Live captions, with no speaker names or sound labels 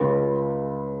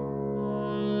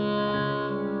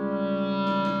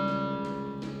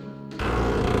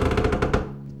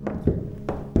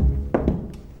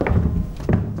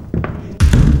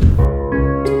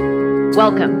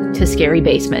Welcome to Scary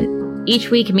Basement. Each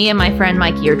week, me and my friend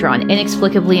Mikey are drawn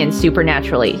inexplicably and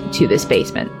supernaturally to this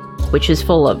basement, which is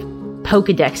full of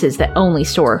Pokedexes that only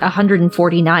store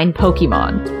 149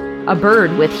 Pokemon, a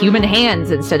bird with human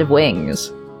hands instead of wings,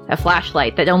 a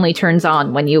flashlight that only turns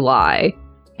on when you lie,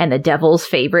 and the devil's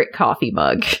favorite coffee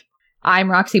mug. I'm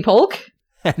Roxy Polk.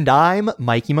 And I'm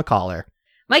Mikey McCollar.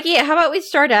 Mikey, how about we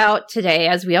start out today,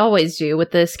 as we always do,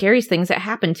 with the scariest things that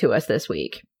happened to us this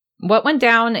week? What went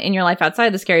down in your life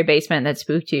outside the scary basement that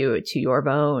spooked you to your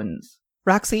bones?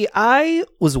 Roxy, I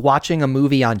was watching a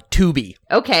movie on Tubi.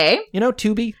 Okay. You know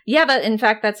Tubi? Yeah, in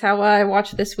fact, that's how I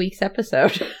watched this week's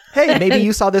episode. Hey, maybe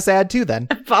you saw this ad too then.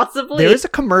 Possibly. There is a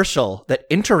commercial that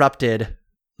interrupted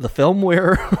the film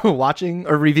we're watching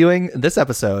or reviewing this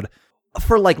episode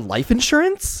for like life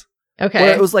insurance. Okay.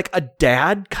 Where it was like a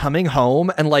dad coming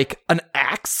home and like an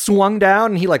axe swung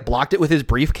down and he like blocked it with his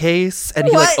briefcase and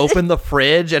he like opened the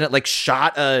fridge and it like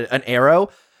shot an arrow.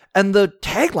 And the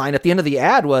tagline at the end of the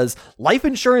ad was, life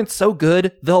insurance so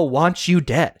good, they'll want you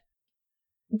dead.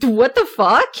 What the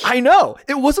fuck? I know.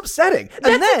 It was upsetting.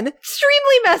 And then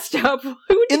extremely messed up.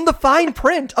 In the fine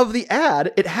print of the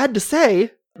ad, it had to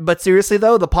say, but seriously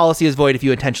though, the policy is void if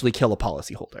you intentionally kill a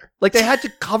policyholder. Like they had to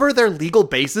cover their legal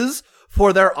bases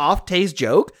for their off-taste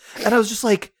joke. And I was just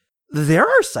like, there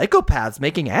are psychopaths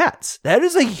making ads. That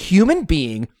is a human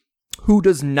being who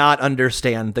does not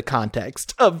understand the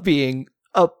context of being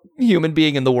a human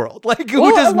being in the world. Like, who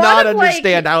does not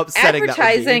understand how upsetting that would be.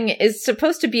 Advertising is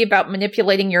supposed to be about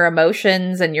manipulating your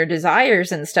emotions and your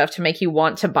desires and stuff to make you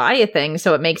want to buy a thing.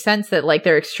 So it makes sense that, like,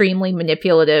 they're extremely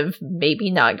manipulative,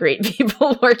 maybe not great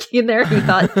people working there who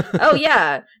thought, oh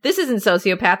yeah, this isn't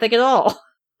sociopathic at all.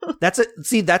 That's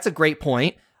a great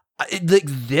point.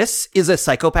 This is a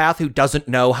psychopath who doesn't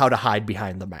know how to hide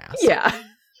behind the mask. Yeah.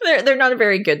 They're not a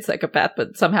very good psychopath,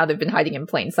 but somehow they've been hiding in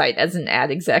plain sight as an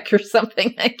ad exec or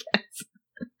something, I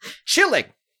guess. Chilling.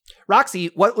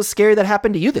 Roxy, what was scary that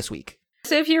happened to you this week?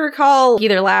 So if you recall,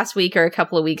 either last week or a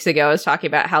couple of weeks ago, I was talking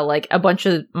about how, like, a bunch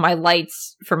of my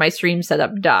lights for my stream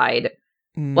setup died.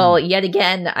 Well, yet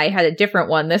again, I had a different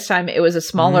one. This time it was a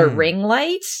smaller ring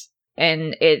light,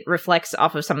 and it reflects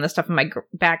off of some of the stuff in my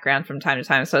background from time to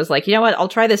time. So I was like, you know what? I'll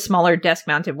try this smaller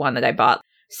desk-mounted one that I bought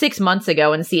 6 months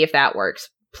ago and see if that works.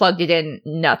 Plugged it in,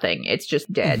 nothing. It's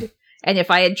just dead. And if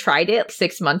I had tried it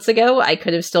 6 months ago, I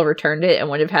could have still returned it and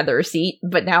would have had the receipt.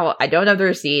 But now I don't have the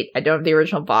receipt. I don't have the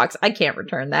original box. I can't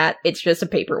return that. It's just a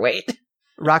paperweight.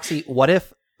 Roxy, what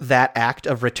if that act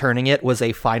of returning it was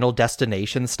a Final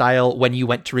Destination style? When you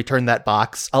went to return that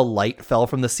box, a light fell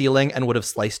from the ceiling and would have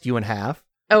sliced you in half?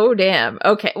 Oh, damn.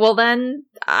 Okay. Well, then,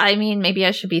 I mean, maybe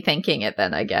I should be thanking it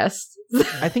then, I guess.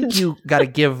 I think you got to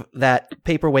give that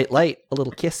paperweight light a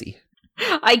little kissy.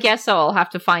 I guess so. I'll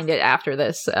have to find it after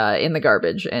this in the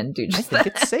garbage and do just that. I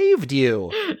think it saved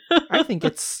you. I think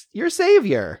it's your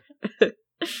savior.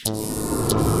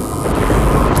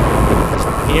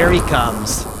 Here he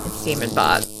comes. It's Demon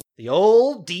Bot. The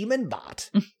old Demon Bot.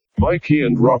 Mikey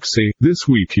and Roxy, this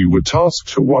week you were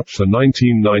tasked to watch the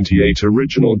 1998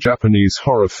 original Japanese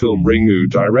horror film Ringu,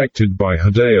 directed by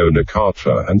Hideo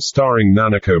Nakata and starring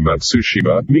Nanako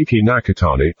Matsushima, Miki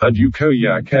Nakatani, and Yuko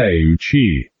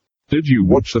Yakeuchi. Did you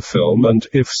watch the film, and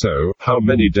if so, how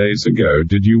many days ago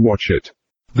did you watch it?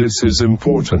 This is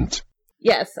important.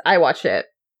 Yes, I watched it.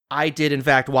 I did in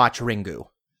fact watch Ringu.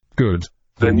 Good.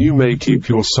 Then you may keep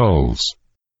your souls.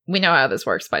 We know how this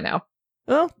works by now.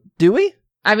 Well, do we?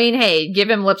 I mean, hey, give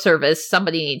him lip service.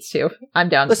 Somebody needs to. I'm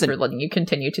down Listen, for letting you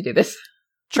continue to do this.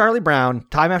 Charlie Brown,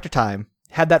 time after time,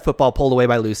 had that football pulled away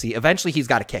by Lucy. Eventually, he's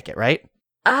got to kick it, right?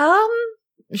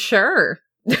 Sure.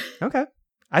 Okay.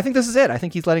 I think this is it. I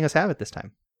think he's letting us have it this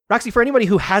time. Roxy, for anybody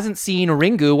who hasn't seen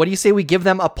Ringu, what do you say we give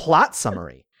them a plot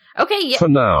summary? Okay, yeah. For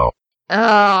now.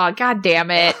 Oh, god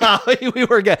damn it. We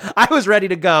were good. I was ready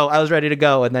to go,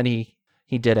 and then he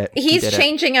did it. He's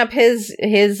changing up his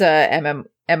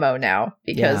MO now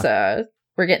because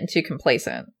we're getting too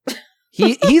complacent.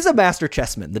 He's a master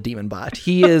chessman, the Demon Bot.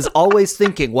 He is always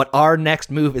thinking what our next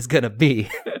move is going to be.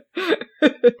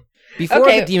 Before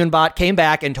the Demon Bot came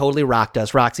back and totally rocked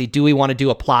us, Roxy, do we want to do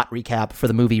a plot recap for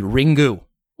the movie Ringu?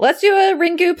 Let's do a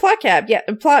Ringu plot cap. Yeah,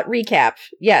 plot recap.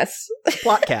 Yes.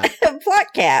 Plot cap.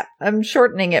 Plot cap. I'm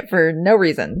shortening it for no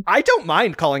reason. I don't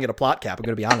mind calling it a plot cap. I'm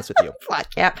going to be honest with you. Plot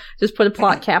cap. Just put a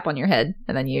plot cap on your head,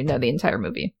 and then you know the entire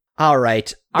movie. All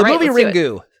right. The movie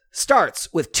Ringu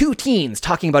starts with two teens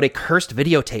talking about a cursed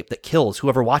videotape that kills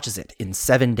whoever watches it in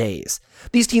 7 days.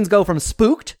 These teens go from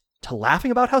spooked to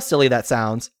laughing about how silly that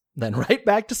sounds, then right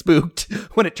back to spooked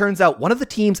when it turns out one of the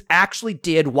teams actually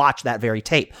did watch that very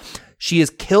tape. She is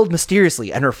killed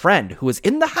mysteriously, and her friend, who is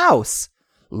in the house,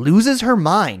 loses her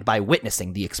mind by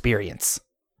witnessing the experience.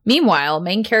 Meanwhile,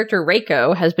 main character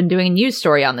Reiko has been doing a news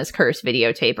story on this cursed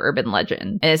videotape urban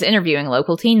legend and is interviewing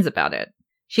local teens about it.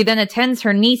 She then attends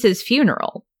her niece's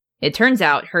funeral. It turns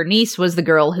out her niece was the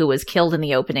girl who was killed in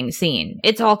the opening scene.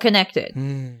 It's all connected.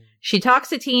 She talks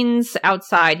to teens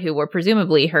outside who were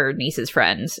presumably her niece's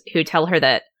friends, who tell her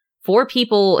that 4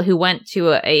 people who went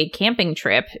to a camping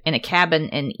trip in a cabin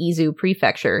in Izu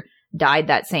Prefecture died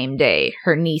that same day,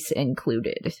 her niece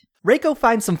included. Reiko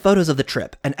finds some photos of the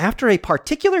trip, and after a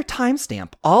particular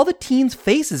timestamp, all the teens'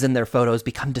 faces in their photos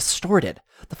become distorted.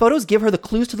 The photos give her the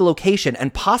clues to the location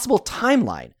and possible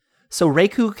timeline, so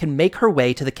Reiko can make her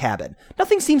way to the cabin.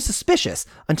 Nothing seems suspicious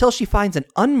until she finds an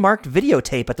unmarked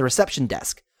videotape at the reception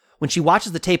desk. When she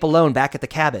watches the tape alone back at the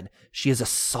cabin, she is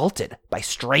assaulted by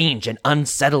strange and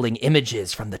unsettling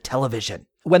images from the television.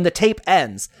 When the tape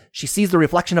ends, she sees the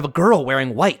reflection of a girl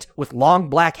wearing white with long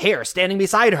black hair standing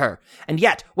beside her. And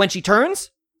yet, when she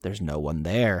turns, there's no one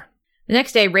there. The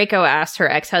next day, Reiko asks her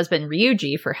ex-husband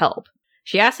Ryuji for help.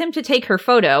 She asks him to take her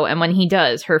photo, and when he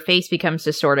does, her face becomes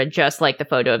distorted just like the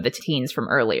photo of the teens from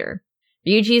earlier.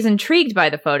 Ryuji is intrigued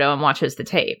by the photo and watches the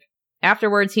tape.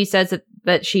 Afterwards, he says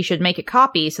that she should make a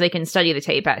copy so they can study the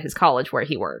tape at his college where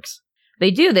he works. They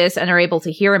do this and are able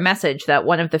to hear a message that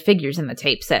one of the figures in the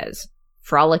tape says,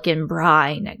 "Frolic in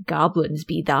brine, goblins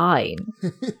be thine."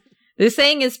 This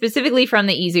saying is specifically from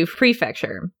the Izu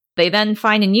Prefecture. They then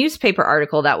find a newspaper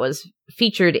article that was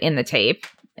featured in the tape,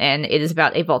 and it is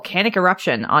about a volcanic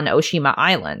eruption on Oshima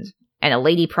Island, and a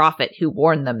lady prophet who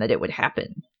warned them that it would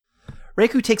happen.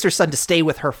 Reiko takes her son to stay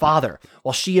with her father,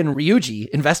 while she and Ryuji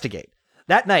investigate.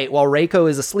 That night, while Reiko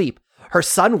is asleep, her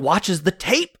son watches the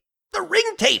tape! The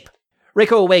ring tape!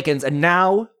 Reiko awakens and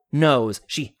now knows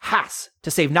she has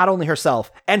to save not only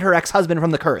herself and her ex-husband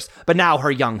from the curse, but now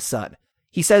her young son.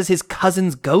 He says his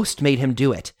cousin's ghost made him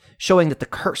do it, showing that the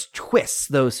curse twists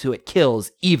those who it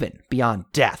kills even beyond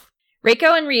death.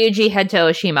 Reiko and Ryuji head to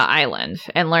Oshima Island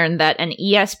and learn that an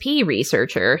ESP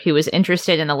researcher who was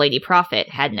interested in the Lady Prophet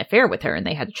had an affair with her and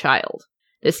they had a child.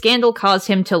 The scandal caused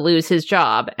him to lose his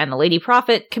job, and the Lady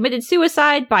Prophet committed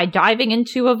suicide by diving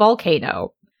into a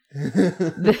volcano.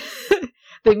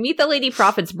 They meet the Lady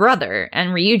Prophet's brother,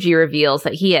 and Ryuji reveals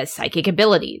that he has psychic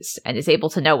abilities and is able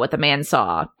to know what the man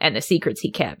saw and the secrets he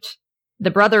kept.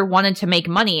 The brother wanted to make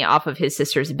money off of his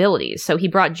sister's abilities, so he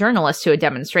brought journalists to a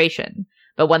demonstration.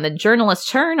 But when the journalists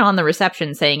turn on the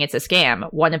reception saying it's a scam,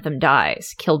 one of them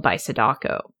dies, killed by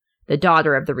Sadako, the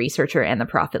daughter of the researcher and the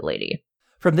prophet lady.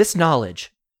 From this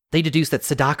knowledge, they deduce that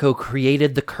Sadako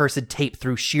created the cursed tape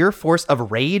through sheer force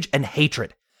of rage and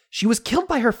hatred. She was killed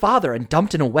by her father and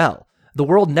dumped in a well, the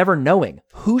world never knowing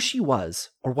who she was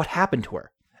or what happened to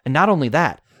her. And not only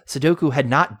that, Sadako had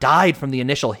not died from the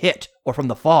initial hit or from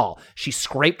the fall. She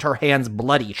scraped her hands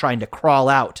bloody trying to crawl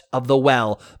out of the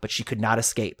well, but she could not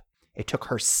escape. It took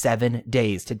her 7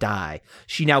 days to die.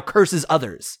 She now curses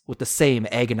others with the same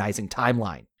agonizing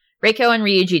timeline. Reiko and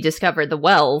Ryuji discovered the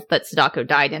well that Sadako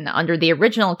died in under the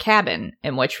original cabin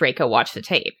in which Reiko watched the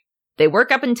tape. They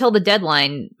work up until the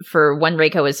deadline for when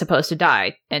Reiko is supposed to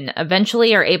die, and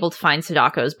eventually are able to find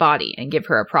Sadako's body and give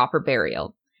her a proper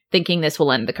burial, thinking this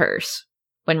will end the curse.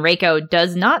 When Reiko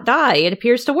does not die, it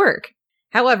appears to work.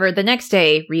 However, the next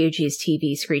day, Ryuji's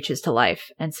TV screeches to life,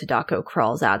 and Sadako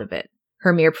crawls out of it,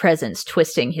 her mere presence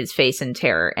twisting his face in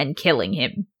terror and killing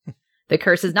him. The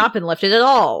curse has not been lifted at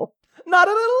all. Not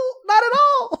at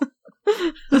all!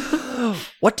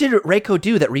 What did Reiko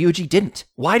do that Ryuji didn't?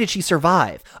 Why did she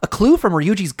survive? A clue from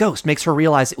Ryuji's ghost makes her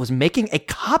realize it was making a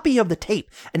copy of the tape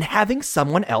and having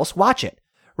someone else watch it.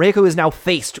 Reiko is now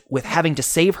faced with having to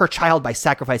save her child by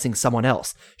sacrificing someone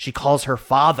else. She calls her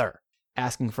father,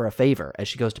 asking for a favor as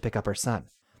she goes to pick up her son.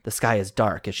 The sky is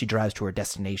dark as she drives to her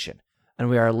destination, and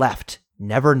we are left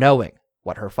never knowing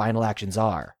what her final actions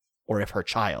are or if her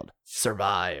child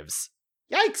survives.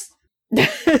 Yikes!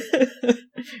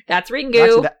 That's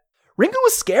Ringu. Ringu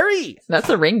was scary. That's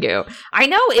a Ringu. I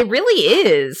know, it really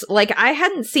is. Like, I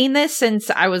hadn't seen this since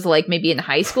I was, like, maybe in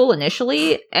high school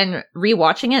initially, and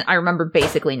rewatching it, I remember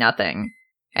basically nothing.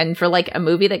 And for, like, a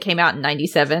movie that came out in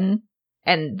 97,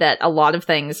 and that a lot of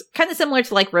things, kind of similar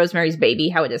to, like, Rosemary's Baby,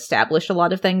 how it established a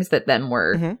lot of things that then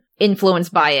were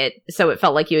influenced by it, so it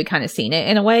felt like you had kind of seen it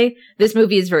in a way. This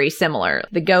movie is very similar.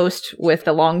 The ghost with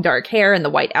the long dark hair and the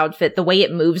white outfit, the way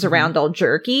it moves around all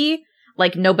jerky,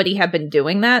 like nobody had been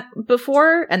doing that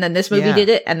before, and then this movie did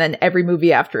it, and then every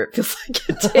movie after it feels like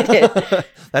it did it.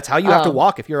 That's how you have to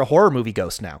walk if you're a horror movie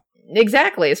ghost now.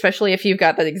 Exactly, especially if you've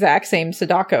got that exact same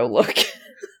Sadako look.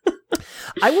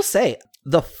 I will say,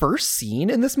 the first scene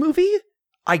in this movie,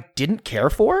 I didn't care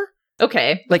for.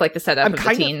 Okay, like the setup of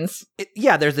the teens.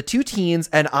 There's the two teens,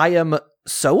 and I am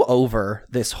so over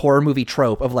this horror movie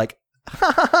trope of like,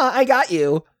 ha ha ha, I got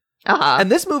you. Uh-huh.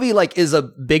 And this movie like is a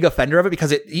big offender of it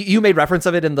because you made reference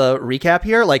of it in the recap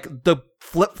here, like the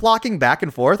flip-flocking back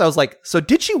and forth. I was like, so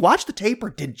did she watch the tape or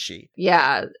didn't she?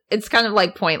 Yeah, it's kind of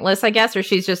like pointless, I guess, or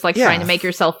she's just like trying to make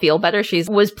herself feel better. She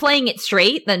was playing it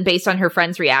straight, then based on her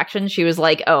friend's reaction, she was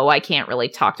like, oh, I can't really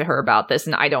talk to her about this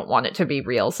and I don't want it to be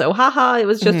real. So haha, it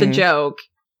was just a joke.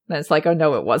 And it's like, oh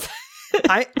no, it wasn't.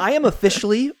 I am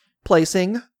officially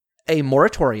placing a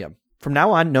moratorium. From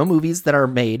now on, no movies that are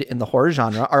made in the horror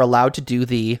genre are allowed to do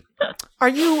the, are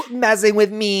you messing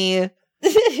with me?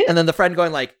 And then the friend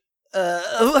going like,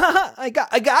 I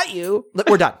got you.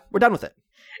 We're done. We're done with it.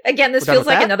 Again, this feels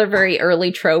like another very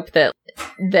early trope that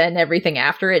then everything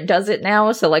after it does it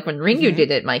now. So like when Ringu did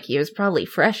it, Mikey, it was probably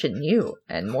fresh and new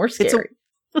and more scary.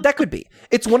 That could be.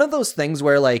 It's one of those things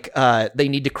where like they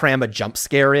need to cram a jump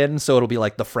scare in. So it'll be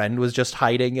like the friend was just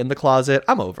hiding in the closet.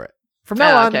 I'm over it. From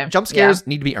now on, jump scares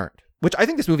need to be earned. Which I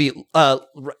think this movie,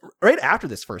 right after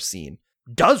this first scene,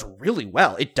 does really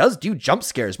well. It does do jump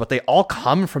scares, but they all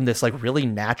come from this like really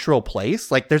natural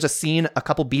place. Like there's a scene a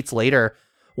couple beats later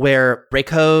where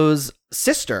Reiko's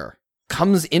sister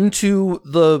comes into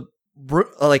the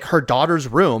like her daughter's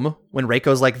room when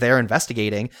Reiko's like there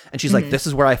investigating, and she's like, "This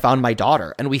is where I found my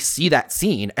daughter." And we see that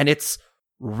scene, and it's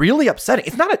really upsetting.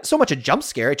 It's not so much a jump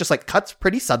scare; it just like cuts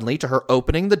pretty suddenly to her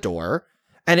opening the door.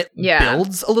 And it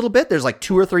builds a little bit. There's like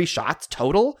 2 or 3 shots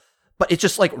total, but it's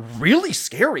just like really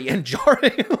scary and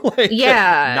jarring.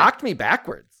 Knocked me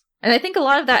backwards. And I think a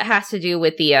lot of that has to do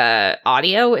with the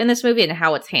audio in this movie and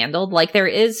how it's handled. Like there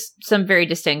is some very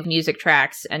distinct music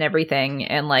tracks and everything,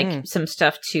 and like some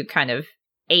stuff to kind of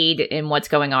aid in what's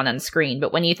going on screen.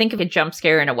 But when you think of a jump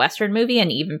scare in a Western movie,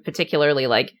 and even particularly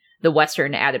like the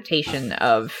Western adaptation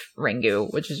of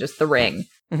Ringu, which is just The Ring,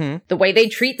 the way they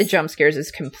treat the jump scares is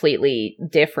completely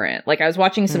different. Like I was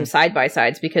watching some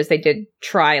side-by-sides because they did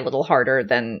try a little harder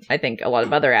than I think a lot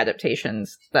of other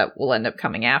adaptations that will end up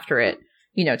coming after it,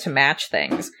 you know, to match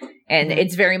things. And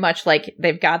it's very much like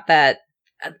they've got that,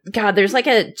 God, there's like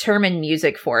a term in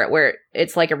music for it where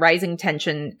it's like a rising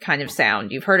tension kind of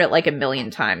sound. You've heard it like a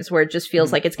million times where it just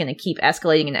feels like it's going to keep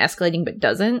escalating and escalating, but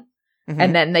doesn't.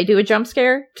 And then they do a jump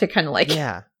scare to kind of like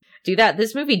do that.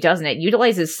 This movie doesn't. It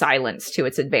utilizes silence to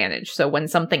its advantage. So when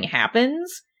something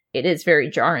happens, it is very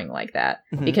jarring like that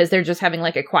because they're just having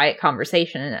like a quiet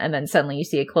conversation and then suddenly you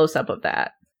see a close up of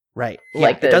that. Right.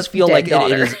 Like it does feel like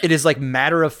it is like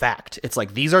matter of fact. It's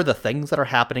like these are the things that are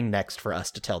happening next for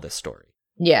us to tell this story.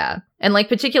 Yeah. And like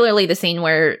particularly the scene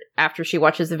where after she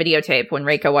watches the videotape, when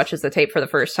Reiko watches the tape for the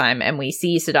first time and we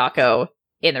see Sadako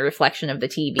in the reflection of the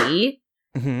TV,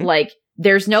 like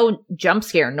there's no jump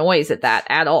scare noise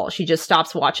at all. She just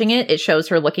stops watching it. It shows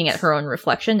her looking at her own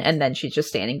reflection, and then she's just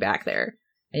standing back there.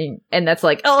 And that's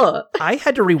like, oh. I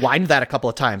had to rewind that a couple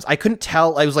of times. I couldn't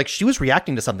tell. I was like, she was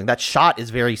reacting to something. That shot is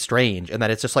very strange, and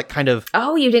that it's just like kind of...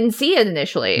 Oh, you didn't see it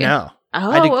initially? No.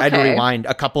 Oh, I had to rewind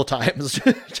a couple times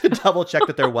to double check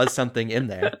that there was something in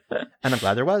there. And I'm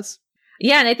glad there was.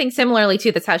 Yeah, and I think similarly,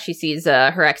 too, that's how she sees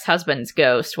her ex-husband's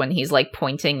ghost when he's, like,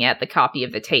 pointing at the copy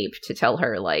of the tape to tell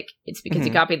her, like, it's because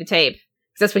you copied the tape.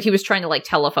 Because that's what he was trying to, like,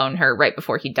 telephone her right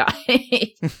before he died.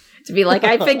 To be like,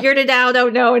 I figured it out, oh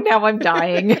no, and now I'm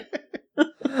dying.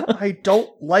 I don't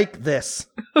like this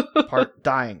part,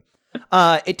 dying.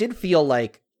 It did feel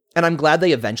like, and I'm glad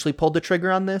they eventually pulled the trigger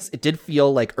on this, it did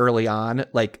feel like early on,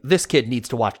 like, this kid needs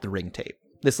to watch the Ring tape.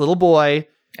 This little boy...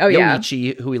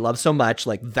 Yoichi, who we love so much,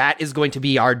 like that is going to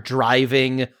be our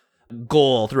driving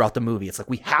goal throughout the movie. It's like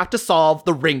we have to solve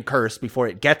the Ring curse before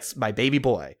it gets my baby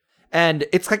boy. And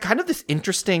it's like kind of this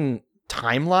interesting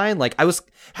timeline. Like I was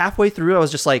halfway through, I was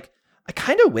just like, I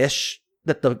kind of wish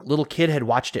that the little kid had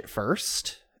watched it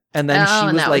first. And then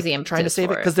she was like trying to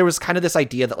save it because there was kind of this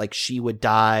idea that like she would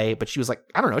die, but she was like,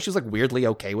 I don't know, she was like weirdly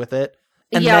okay with it.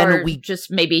 And then or just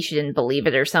maybe she didn't believe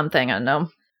it or something. I don't know.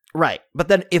 Right. But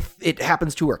then if it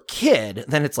happens to her kid,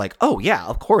 then it's like, oh, yeah,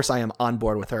 of course I am on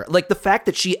board with her. Like the fact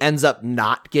that she ends up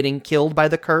not getting killed by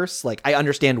the curse, like I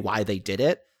understand why they did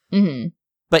it.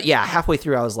 But yeah, halfway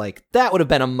through, I was like, that would have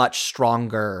been a much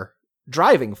stronger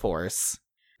driving force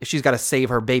if she's got to save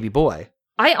her baby boy.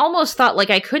 I almost thought, like,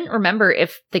 I couldn't remember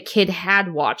if the kid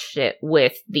had watched it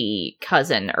with the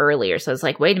cousin earlier. So I was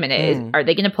like, wait a minute, are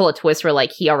they going to pull a twist where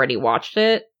like he already watched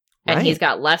it and he's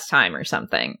got less time or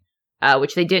something?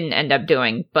 Which they didn't end up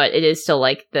doing, but it is still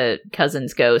like the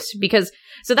cousin's ghost because,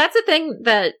 so that's the thing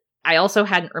that I also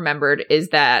hadn't remembered is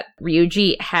that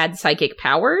Ryuji had psychic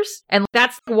powers. And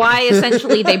that's why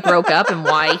essentially they broke up and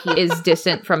why he is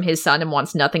distant from his son and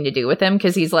wants nothing to do with him.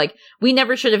 Because he's like, we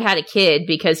never should have had a kid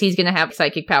because he's going to have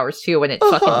psychic powers too and it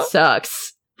fucking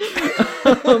sucks.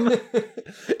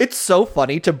 It's so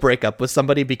funny to break up with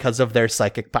somebody because of their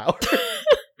psychic power.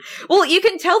 Well, you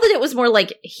can tell that it was more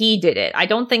like he did it. I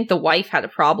don't think the wife had a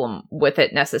problem with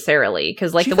it necessarily.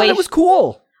 Because like she the way it was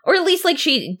cool. Or at least, like,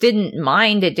 she didn't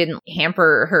mind. It didn't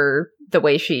hamper her the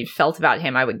way she felt about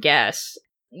him, I would guess.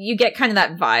 You get kind of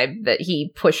that vibe that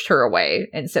he pushed her away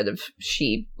instead of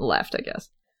she left, I guess.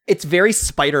 It's very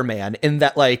Spider-Man in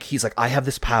that, like, he's like, I have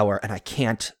this power and I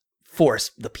can't force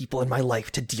the people in my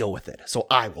life to deal with it, so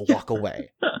I will walk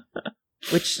away.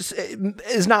 Which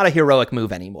is not a heroic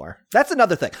move anymore. That's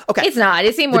another thing. Okay. It's not.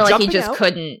 It seemed more like he just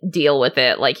couldn't deal with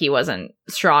it. Like he wasn't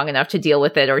strong enough to deal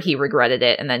with it, or he regretted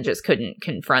it and then just couldn't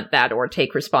confront that or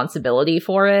take responsibility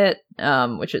for it,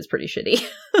 which is pretty shitty.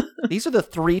 These are the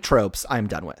 3 tropes I'm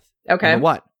done with. Okay. Number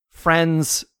 1,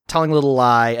 friends telling a little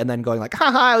lie and then going like,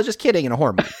 haha, I was just kidding in a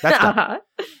horror movie. That's done.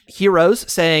 Heroes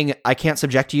saying, I can't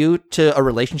subject you to a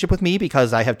relationship with me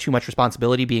because I have too much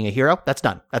responsibility being a hero. That's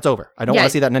done. That's over. I don't want to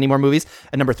see that in any more movies.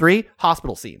 And number 3,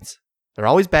 hospital scenes. They're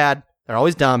always bad. They're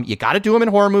always dumb. You got to do them in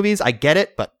horror movies. I get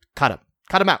it, but cut them.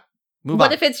 Cut them out. Move on.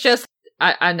 What if it's just,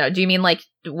 I don't know, do you mean like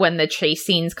when the chase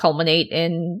scenes culminate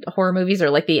in horror movies, or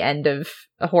like the end of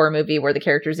a horror movie where the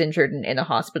character's injured and in a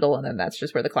hospital and then that's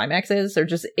just where the climax is? Or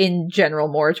just in general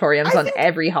moratoriums on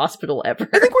every hospital ever?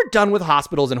 I think we're done with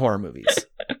hospitals in horror movies.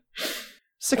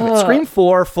 Sick of it. Scream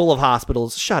 4 full of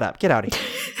hospitals. Shut up. Get out of here.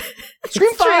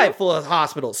 Scream 5 full of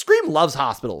hospitals. Scream loves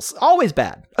hospitals. Always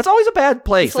bad. That's always a bad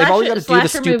place. They've always got to do the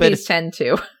stupid... movies tend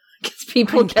to. Because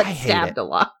people get stabbed a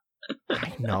lot.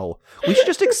 I know. We should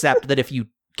just accept that if you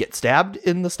get stabbed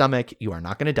in the stomach, you are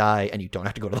not going to die and you don't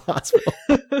have to go to the hospital.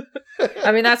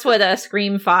 I mean, that's what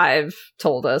Scream 5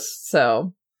 told us.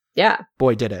 So, yeah.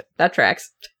 Boy, did it. That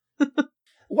tracks.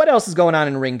 What else is going on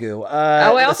in Ringu?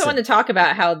 I also want to talk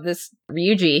about how this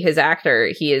Ryuji, his actor,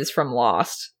 he is from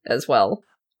Lost as well.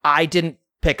 I didn't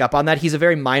pick up on that. He's a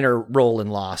very minor role in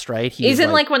Lost, right? He's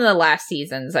in like one of the last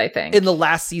seasons, I think. In the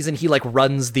last season, he like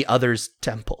runs the other's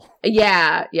temple.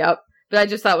 Yeah, yep. But I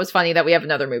just thought it was funny that we have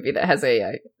another movie that has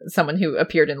someone who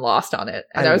appeared in Lost on it.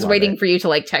 And I was waiting for you to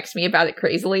like text me about it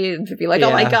crazily and to be like,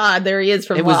 oh my God, there he is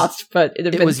from Lost. But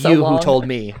it was so you long. who told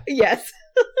me. Yes.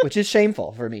 Which is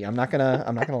shameful for me. I'm not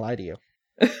gonna lie to you.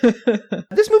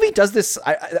 This movie does this.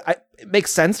 It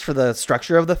makes sense for the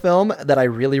structure of the film that I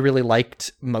really, really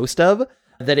liked most of.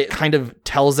 That it kind of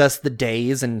tells us the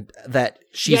days and that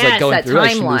she's like going through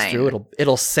as she moves through.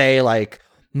 It'll say like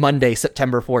Monday,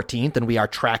 September 14th, and we are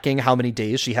tracking how many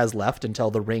days she has left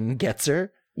until the ring gets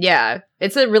her. Yeah,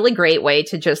 it's a really great way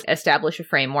to just establish a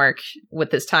framework with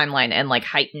this timeline and like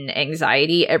heighten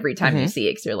anxiety every time you see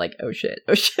it. Because you're like, oh shit.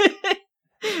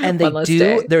 And they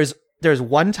do. There's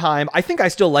one time, I think I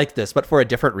still like this, but for a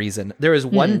different reason. There is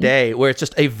one day where it's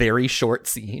just a very short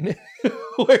scene.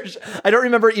 Where I don't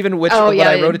remember even which one, but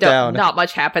I wrote it down. Not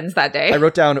much happens that day. I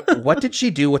wrote down, what did she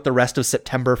do with the rest of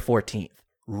September 14th?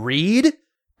 Read?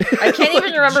 I can't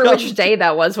even remember which day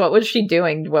that was. What was she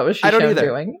doing? What was she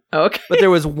doing? Oh, okay. But there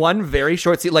was one very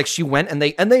short scene. Like she went and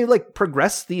they like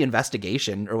progressed the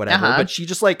investigation or whatever. But she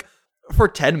just like for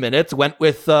 10 minutes went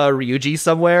with Ryuji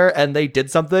somewhere and they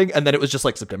did something. And then it was just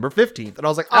like September 15th. And I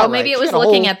was like, oh, maybe it was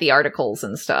looking at the articles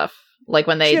and stuff. Like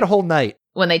when she had a whole night.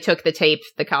 When they took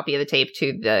the copy of the tape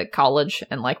to the college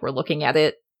and like were looking at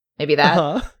it. Maybe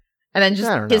that. And then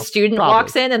just his student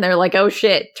walks in and they're like, oh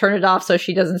shit, turn it off so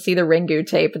she doesn't see the Ringu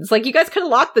tape. And it's like, you guys could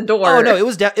have locked the door. Oh no, it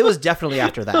was definitely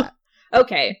after that.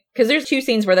 Okay. Because there's 2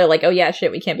 scenes where they're like, oh yeah,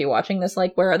 shit, we can't be watching this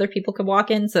like where other people could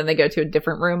walk in. So then they go to a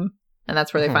different room and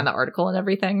that's where they find the article and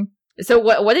everything. So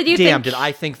what did you think? Damn, did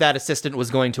I think that assistant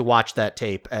was going to watch that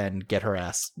tape and get her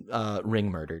ass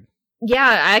ring murdered? Yeah,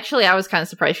 actually, I was kind of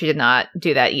surprised she did not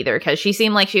do that either, because she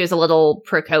seemed like she was a little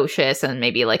precocious and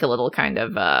maybe like a little kind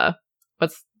of,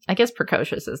 I guess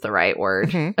precocious is the right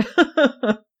word.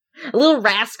 A little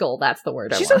rascal, that's the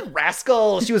word. She's a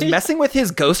rascal. She was messing with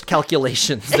his ghost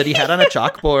calculations that he had on a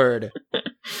chalkboard.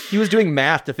 He was doing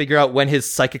math to figure out when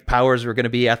his psychic powers were going to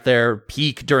be at their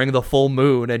peak during the full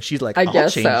moon. And she's like, I'll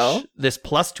change this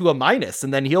plus to a minus.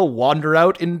 And then he'll wander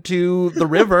out into the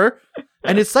river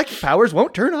and his psychic powers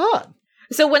won't turn on.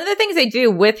 So one of the things they do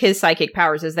with his psychic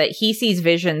powers is that he sees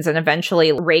visions and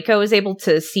eventually Reiko is able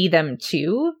to see them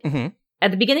too. Mm-hmm. At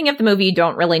the beginning of the movie, you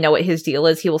don't really know what his deal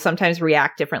is. He will sometimes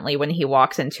react differently when he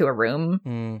walks into a room.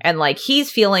 And like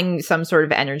he's feeling some sort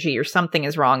of energy or something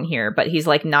is wrong here, but he's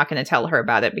like not going to tell her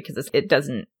about it because it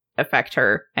doesn't affect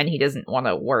her, and he doesn't want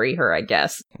to worry her, I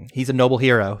guess. He's a noble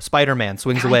hero. Spider-Man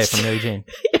swings away from Mary Jane.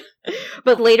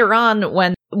 But later on,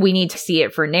 when we need to see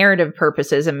it for narrative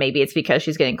purposes, and maybe it's because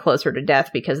she's getting closer to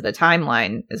death because of the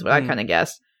timeline, is what I kind of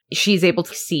guessed, she's able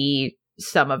to see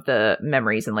some of the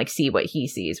memories and like see what he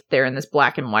sees. They're in this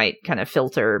black and white kind of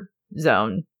filter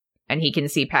zone, and he can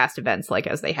see past events like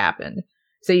as they happen.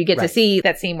 So you get to see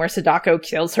that scene where Sadako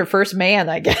kills her first man,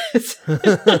 I guess,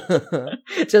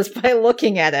 just by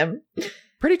looking at him.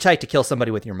 Pretty tight to kill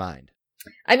somebody with your mind.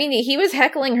 I mean, he was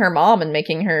heckling her mom and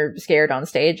making her scared on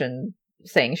stage and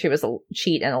saying she was a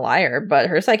cheat and a liar, but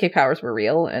her psychic powers were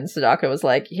real, and Sadako was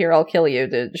like, here, I'll kill you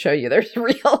to show you they're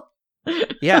real.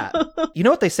 Yeah. You know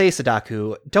what they say,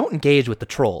 Sadako? Don't engage with the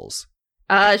trolls.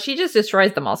 She just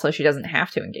destroys them all, so she doesn't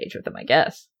have to engage with them, I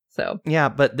guess. So yeah,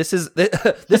 but this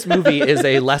movie is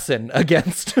a lesson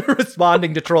against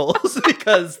responding to trolls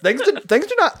because things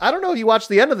do not. I don't know if you watch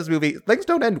the end of this movie. Things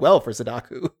don't end well for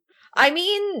Sadako. I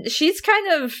mean, she's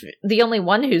kind of the only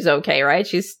one who's okay, right?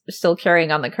 She's still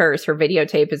carrying on the curse. Her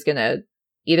videotape is gonna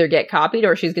either get copied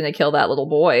or she's gonna kill that little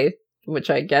boy, which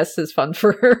I guess is fun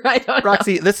for her. I don't know.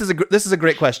 Roxy, this is a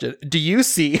great question. Do you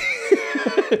see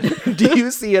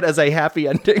it as a happy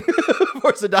ending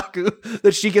for Sadako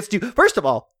that she gets to? First of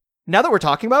all, now that we're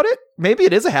talking about it, maybe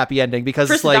it is a happy ending because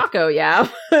for it's like Sadako, yeah.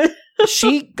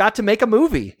 she got to make a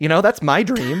movie. You know, that's my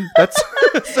dream. That's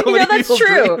so many that's people's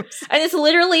true. dreams. And it's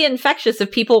literally infectious.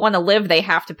 If people want to live, they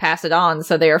have to pass it on.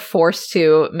 So they are forced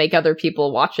to make other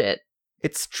people watch it.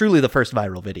 It's truly the first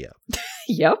viral video.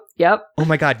 Yep. Oh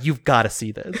my God, you've got to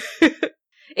see this.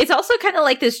 It's also kind of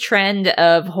like this trend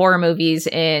of horror movies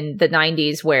in the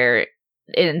 90s where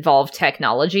it involved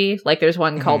technology. Like there's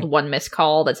one called One Missed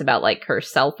Call that's about like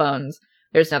cursed cell phones.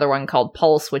 There's another one called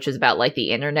Pulse, which is about like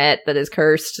the internet that is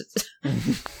cursed.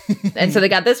 And so they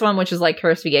got this one, which is like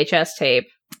cursed VHS tape,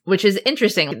 which is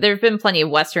interesting. There have been plenty of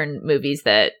Western movies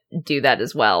that do that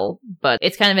as well, but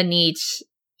it's kind of a neat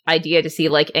idea to see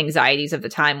like anxieties of the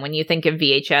time. When you think of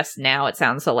VHS now, it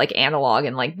sounds so like analog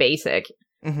and like basic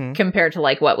compared to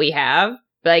like what we have.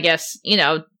 But I guess, you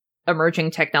know,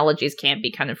 emerging technologies can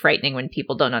be kind of frightening when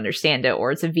people don't understand it,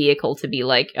 or it's a vehicle to be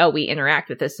like, oh, we interact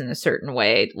with this in a certain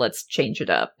way. Let's change it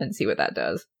up and see what that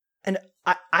does. And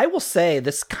I will say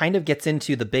this kind of gets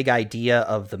into the big idea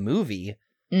of the movie.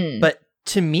 But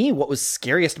to me, what was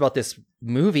scariest about this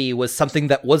movie was something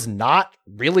that was not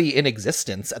really in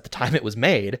existence at the time it was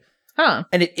made.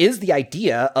 And it is the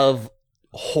idea of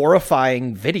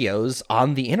horrifying videos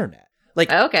on the internet. Like,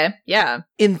 okay, yeah.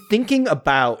 In thinking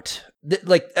about,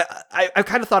 I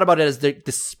kind of thought about it as the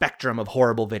spectrum of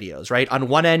horrible videos, right? On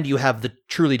one end, you have the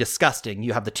truly disgusting.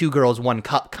 You have the 2 girls, 1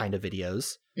 cup kind of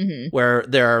videos, where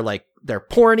they're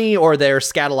porny or they're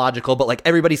scatological, but like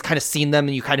everybody's kind of seen them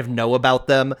and you kind of know about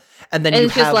them. And then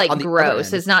it's just like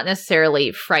gross. It's not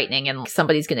necessarily frightening and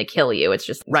somebody's going to kill you. It's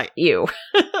just ew.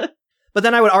 But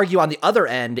then I would argue on the other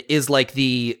end is like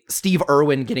the Steve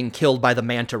Irwin getting killed by the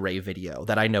manta ray video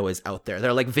that I know is out there.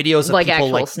 They're like videos of like people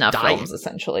actual like snuff dying. films,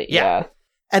 essentially. Yeah.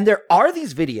 And there are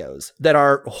these videos that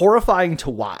are horrifying to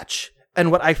watch.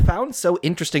 And what I found so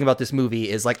interesting about this movie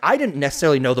is like I didn't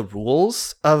necessarily know the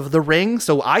rules of the ring.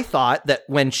 So I thought that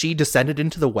when she descended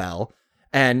into the well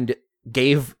and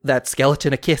gave that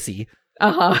skeleton a kissy,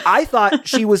 I thought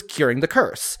she was curing the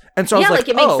curse. And so I was like,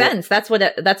 it makes sense. That's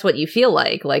what you feel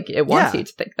like. Like it wants you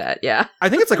to think that. Yeah. I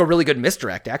think it's like a really good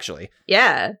misdirect, actually.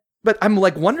 Yeah. But I'm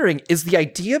like wondering, is the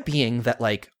idea being that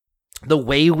like the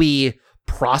way we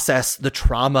process the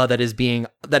trauma that is being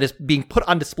put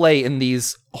on display in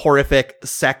these horrific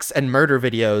sex and murder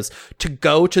videos to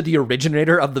go to the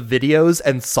originator of the videos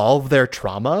and solve their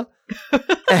trauma?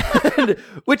 And,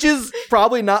 which is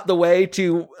probably not the way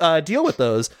to deal with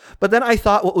those. But then I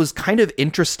thought what was kind of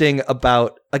interesting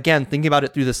about, again, thinking about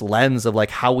it through this lens of like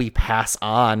how we pass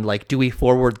on, like, do we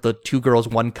forward the 2 girls,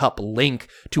 1 cup link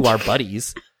to our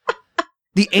buddies?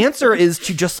 The answer is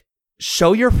to just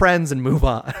show your friends and move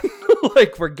on.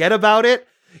 Like, forget about it.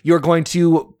 You're going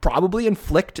to probably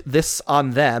inflict this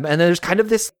on them. And then there's kind of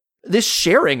this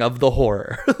sharing of the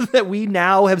horror that we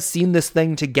now have seen this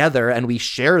thing together and we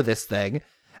share this thing.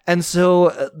 And so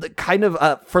the kind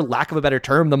of, for lack of a better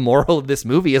term, the moral of this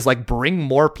movie is like bring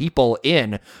more people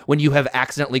in when you have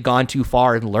accidentally gone too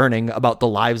far in learning about the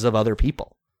lives of other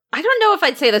people. I don't know if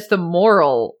I'd say that's the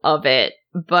moral of it,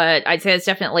 but I'd say it's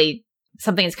definitely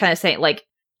something that's kind of saying like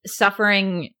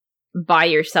suffering by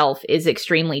yourself is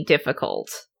extremely difficult.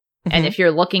 And if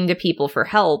you're looking to people for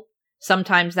help,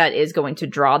 sometimes that is going to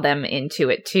draw them into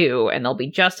it too, and they'll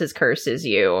be just as cursed as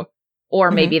you,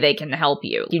 or maybe they can help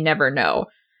you. You never know.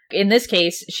 In this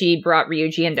case, she brought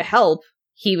Ryuji in to help.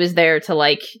 he was there to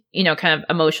like, you know, kind of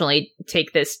emotionally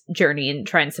take this journey and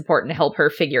try and support and help her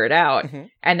figure it out. Mhm.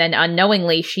 And then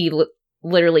unknowingly, she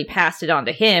literally passed it on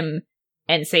to him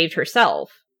and saved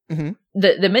herself. Mhm.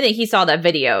 The minute he saw that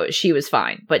video, she was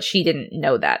fine, but she didn't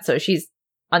know that. So she's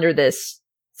under this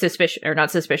suspicion, or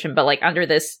not suspicion, but like under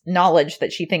this knowledge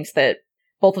that she thinks that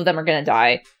both of them are going to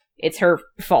die. It's her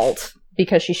fault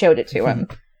because she showed it to him.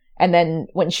 And then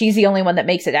when she's the only one that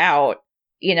makes it out,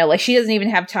 you know, like she doesn't even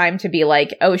have time to be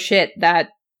like, oh shit, that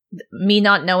me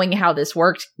not knowing how this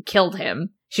worked killed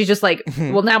him. She's just like,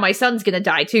 well, now my son's going to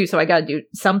die too, so I got to do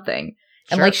something.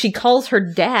 And Sure. like she calls her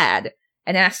dad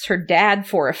and asks her dad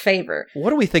for a favor.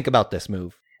 What do we think about this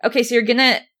move? Okay, so you're going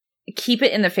to keep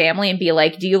it in the family and be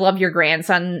like, do you love your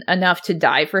grandson enough to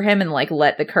die for him and like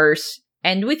let the curse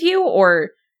end with you? Or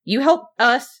you help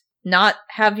us not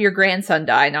have your grandson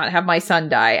die, not have my son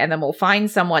die, and then we'll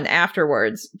find someone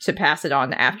afterwards to pass it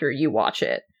on after you watch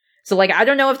it. So, like, I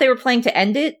don't know if they were planning to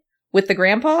end it with the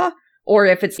grandpa, or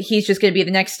if he's just going to be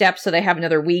the next step so they have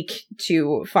another week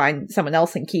to find someone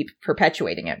else and keep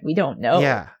perpetuating it. We don't know.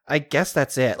 Yeah, I guess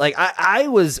that's it. Like, I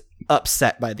was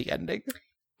upset by the ending.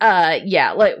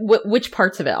 Yeah, like, which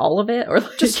parts of it? All of it? Or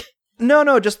Just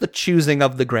No, just the choosing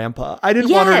of the grandpa. I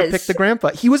didn't want her to pick the grandpa.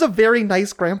 He was a very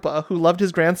nice grandpa who loved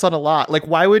his grandson a lot. Like,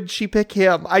 why would she pick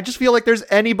him? I just feel like there's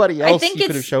anybody else you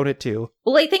could have shown it to.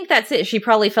 Well, I think that's it. She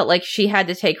probably felt like she had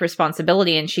to take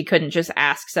responsibility and she couldn't just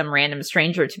ask some random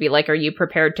stranger to be like, are you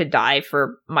prepared to die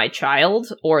for my child?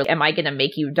 Or am I going to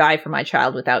make you die for my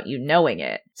child without you knowing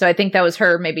it? So I think that was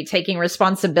her maybe taking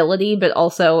responsibility, but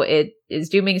also it is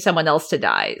dooming someone else to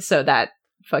die. So that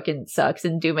fucking sucks.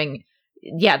 And dooming,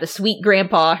 yeah, the sweet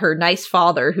grandpa, her nice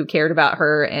father who cared about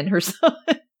her and her son.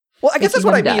 Well, I guess that's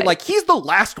what I mean. Like, he's the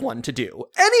last one to do.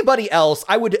 Anybody else,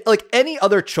 I would, like, any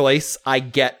other choice, I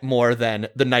get more than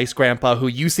the nice grandpa who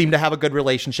you seem to have a good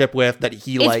relationship with, that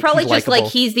he, like, it's probably he's just likable.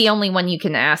 like he's the only one you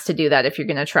can ask to do that if you're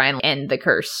going to try and end the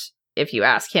curse. If you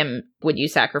ask him, would you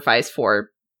sacrifice for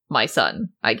my son?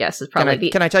 I guess is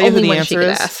probably Can I tell you who only the one answer she could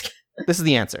is? ask. This is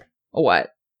the answer. What?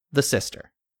 The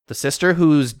sister. The sister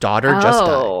whose daughter just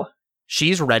died.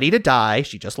 She's ready to die.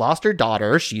 She just lost her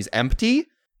daughter. She's empty.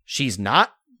 She's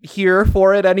not here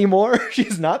for it anymore.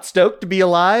 She's not stoked to be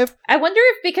alive. I wonder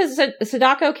if because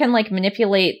Sadako can like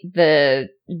manipulate the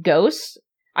ghosts.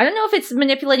 I don't know if it's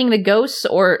manipulating the ghosts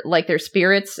or like their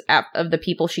spirits of the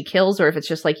people she kills, or if it's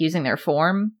just like using their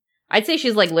form. I'd say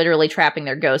she's like literally trapping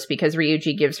their ghosts because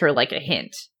Ryuji gives her like a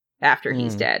hint after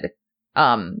he's dead.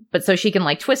 But so she can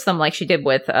like twist them like she did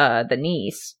with the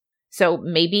niece. So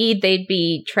maybe they'd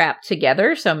be trapped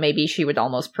together. So maybe she would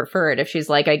almost prefer it if she's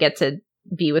like, I get to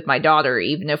be with my daughter,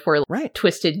 even if we're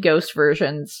twisted ghost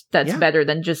versions. That's better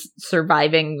than just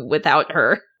surviving without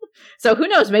her. So who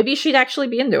knows? Maybe she'd actually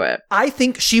be into it. I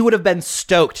think she would have been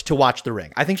stoked to watch The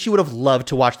Ring. I think she would have loved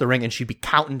to watch The Ring, and she'd be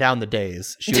counting down the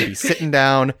days. She would be sitting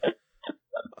down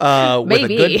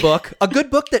with a good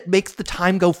book that makes the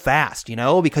time go fast, you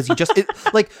know, because you just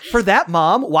like for that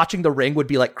mom, watching The Ring would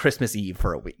be like Christmas Eve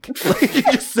for a week. Like,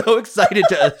 you're just so excited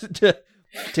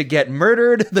to get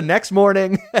murdered the next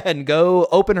morning and go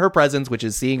open her presents, which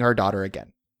is seeing her daughter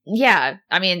again. Yeah,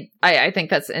 I mean, I think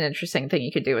that's an interesting thing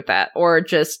you could do with that. Or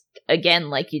just,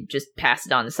 again, like you just pass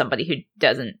it on to somebody who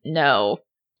doesn't know.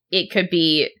 It could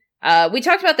be, we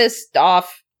talked about this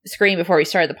off screen before we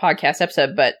started the podcast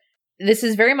episode, but this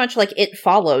is very much like It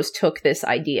Follows took this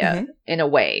idea in a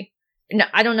way. No,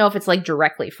 I don't know if it's like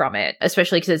directly from it,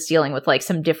 especially because it's dealing with like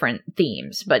some different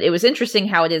themes, but it was interesting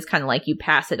how it is kind of like you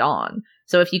pass it on.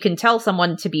 So if you can tell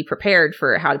someone to be prepared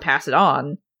for how to pass it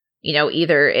on, you know,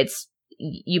 either it's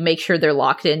you make sure they're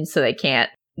locked in so they can't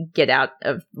get out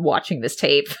of watching this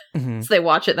tape. So they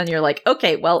watch it, then you're like,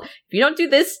 okay, well, if you don't do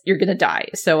this, you're going to die.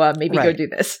 So maybe go do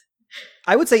this.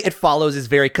 I would say It Follows is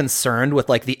very concerned with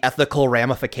like the ethical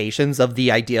ramifications of the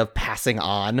idea of passing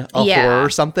on a horror or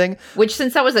something. Which,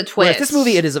 since that was a twist, whereas this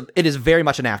movie it is very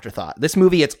much an afterthought. This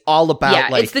movie, it's all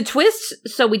about like it's the twist,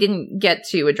 so we didn't get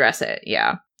to address it.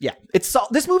 Yeah,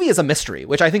 this movie is a mystery,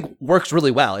 which I think works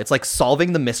really well. It's like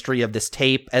solving the mystery of this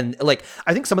tape, and like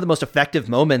I think some of the most effective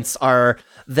moments are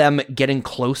them getting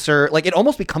closer. Like it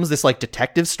almost becomes this like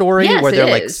detective story where they're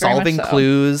like solving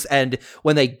clues, and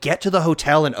when they get to the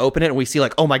hotel and open it, and we see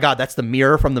like, oh my god, that's the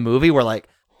mirror from the movie. We're like,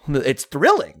 it's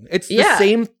thrilling. It's the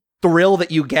same thrill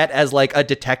that you get as like a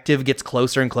detective gets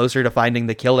closer and closer to finding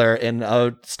the killer in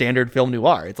a standard film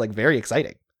noir. It's like very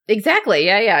exciting. Exactly.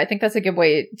 Yeah. I think that's a good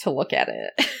way to look at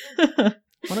it.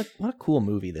 What a cool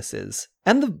movie this is.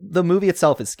 And the movie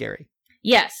itself is scary.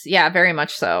 Yes. Yeah, very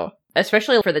much so.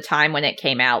 Especially for the time when it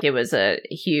came out. It was a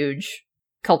huge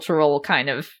cultural kind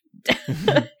of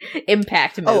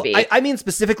impact movie. Oh, I mean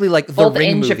specifically like the both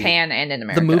Ring in movie. Japan and in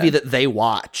America. The movie that they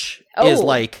watch is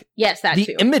like yes, that the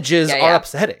too. images are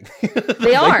upsetting.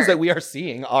 They are. Things that we are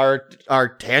seeing are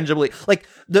tangibly like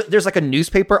there's like a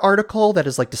newspaper article that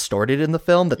is like distorted in the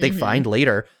film that they find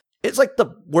later. It's like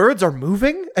the words are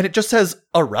moving and it just says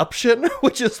eruption,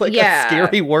 which is like a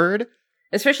scary word.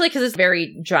 Especially because it's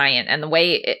very giant, and the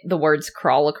way the words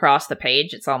crawl across the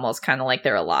page, it's almost kind of like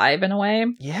they're alive in a way.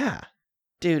 Yeah.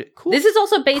 Dude, cool. This is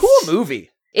also based... Cool movie.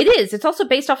 It is. It's also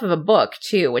based off of a book,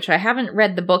 too, which I haven't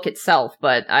read the book itself,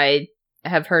 but I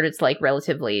have heard it's, like,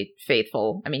 relatively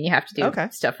faithful. I mean, you have to do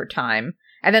stuff for time.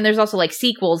 And then there's also, like,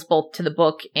 sequels both to the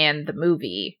book and the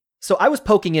movie. So I was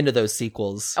poking into those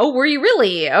sequels. Oh, were you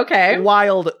really? Okay.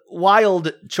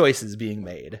 Wild choices being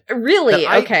made. Really?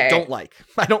 Okay. I don't like.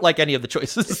 I don't like any of the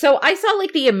choices. So I saw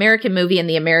like the American movie and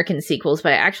the American sequels,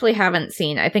 but I actually haven't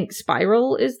seen, I think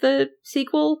Spiral is the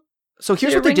sequel. So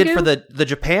here's what they did for the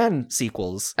Japan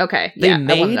sequels. Okay. They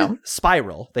made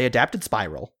Spiral. They adapted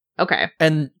Spiral. Okay.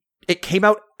 And it came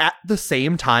out at the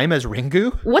same time as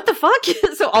Ringu. What the fuck?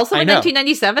 So also in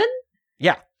 1997?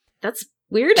 Yeah. That's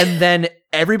weird. And then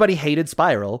everybody hated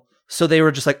Spiral, so they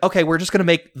were just like, okay, we're just going to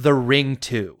make The Ring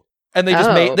 2. And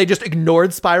they just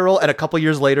ignored Spiral, and a couple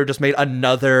years later just made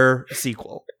another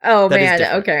sequel. Oh,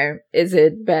 man. Okay. Is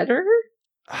it better?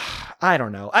 I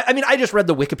don't know. I mean, I just read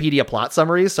the Wikipedia plot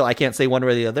summaries, so I can't say one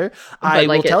way or the other. I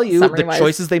will tell you, the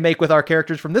choices they make with our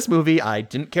characters from this movie, I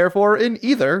didn't care for in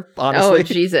either, honestly. Oh,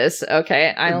 Jesus.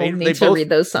 Okay. I'll need to read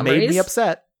those summaries. Made me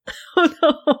upset. Oh,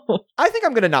 no. I think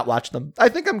I'm going to not watch them. I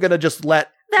think I'm going to just let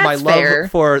my love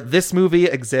for this movie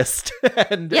exist.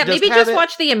 And maybe just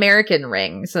watch the American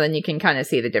Ring, so then you can kind of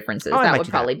see the differences. That would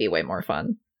probably be way more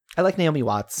fun. I like Naomi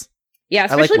Watts. Yeah,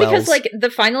 especially because, like, the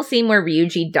final scene where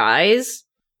Ryuji dies,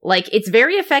 like, it's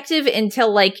very effective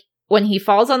until, like, when he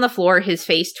falls on the floor, his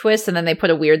face twists, and then they put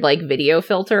a weird, like, video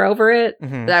filter over it.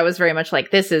 Mm-hmm. That was very much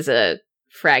like, this is a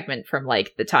fragment from,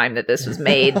 like, the time that this was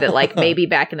made, that, like, maybe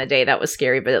back in the day that was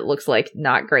scary, but it looks like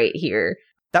not great here.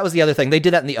 That was the other thing. They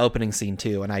did that in the opening scene,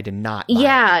 too, and I did not mind.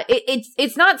 Yeah,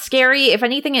 it's not scary. If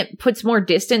anything, it puts more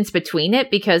distance between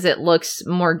it because it looks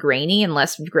more grainy and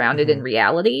less grounded in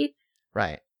reality.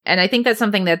 Right. And I think that's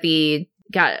something that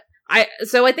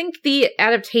I think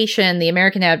the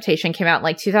American adaptation came out in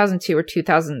like 2002 or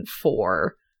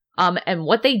 2004. And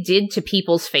what they did to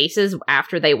people's faces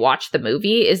after they watched the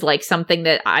movie is like something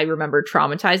that I remember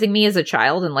traumatizing me as a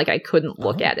child, and like I couldn't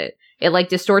look at it. It like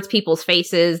distorts people's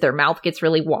faces, their mouth gets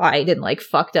really wide and like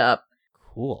fucked up.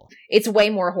 Cool. It's way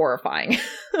more horrifying.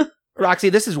 Roxy,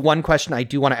 this is one question I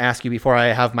do want to ask you before I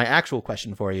have my actual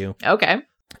question for you. Okay.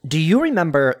 Do you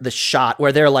remember the shot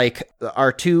where they're like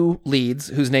our two leads,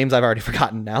 whose names I've already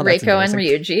forgotten now? Reiko and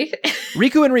Ryuji.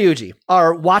 Riku and Ryuji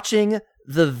are watching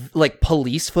the like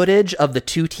police footage of the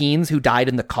two teens who died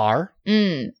in the car.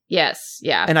 Yes,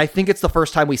 yeah. And I think it's the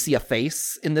first time we see a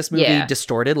face in this movie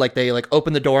distorted. Like they like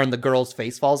open the door and the girl's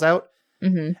face falls out.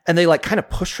 Mm-hmm. And they like kind of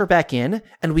push her back in.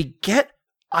 And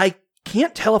I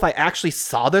can't tell if I actually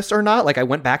saw this or not. Like I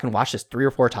went back and watched this 3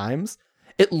 or 4 times.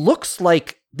 It looks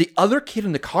like the other kid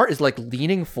in the car is like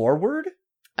leaning forward.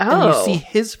 Oh. And you see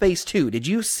his face too. Did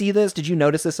you see this? Did you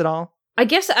notice this at all? I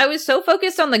guess I was so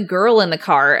focused on the girl in the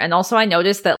car, and also I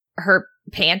noticed that her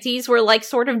panties were like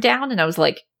sort of down, and I was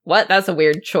like, what? That's a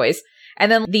weird choice. And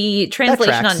then the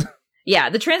translation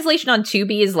the translation on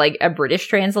Tubi is like a British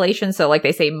translation, so like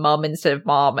they say mum instead of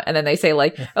mom, and then they say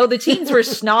like, oh, the teens were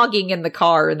snogging in the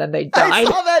car, and then they died. I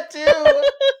saw that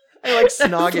too! I like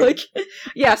snogging. Like,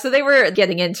 yeah, so they were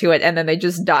getting into it, and then they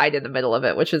just died in the middle of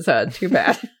it, which is too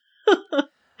bad.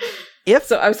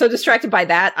 So I was so distracted by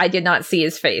that, I did not see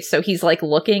his face. So he's like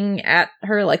looking at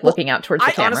her, like looking out towards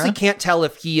the camera. I honestly can't tell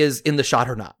if he is in the shot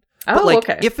or not. But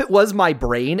like, if it was my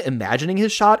brain imagining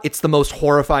his shot, it's the most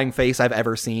horrifying face I've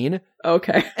ever seen.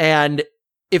 Okay. And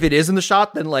if it is in the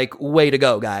shot, then like, way to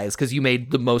go, guys, because you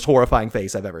made the most horrifying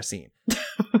face I've ever seen.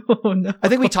 Oh, no. I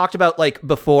think we talked about like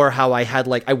before how I had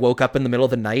like, I woke up in the middle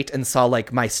of the night and saw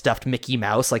like my stuffed Mickey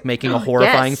Mouse like making a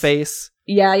horrifying face.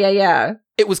 Yeah.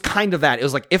 It was kind of that. It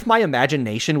was like, if my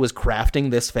imagination was crafting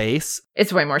this face.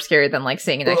 It's way more scary than like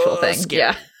seeing an actual thing. Scary.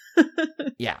 Yeah.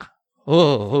 Yeah.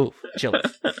 Oh, chilly.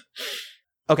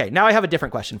 Okay, now I have a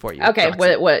different question for you. Okay,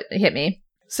 what hit me?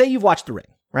 Say you've watched The Ring,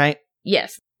 right?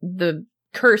 Yes. The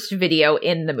cursed video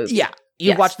in the movie. Yeah.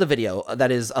 You've watched the video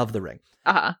that is of The Ring.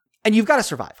 Uh-huh. And you've got to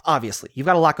survive, obviously. You've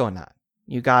got a lot going on.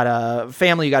 You got a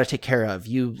family you got to take care of.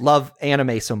 You love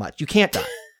anime so much. You can't die.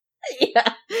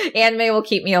 Yeah. Anime will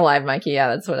keep me alive, Mikey. Yeah,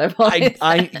 that's what I've always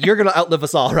said. You're going to outlive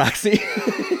us all, Roxy.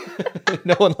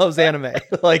 No one loves anime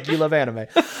like you love anime.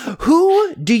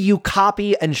 Who do you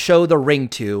copy and show the ring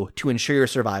to ensure your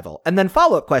survival? And then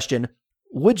follow-up question,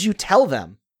 would you tell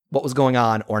them what was going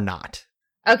on or not?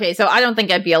 Okay, so I don't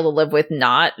think I'd be able to live with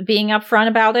not being upfront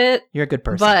about it. You're a good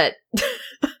person. But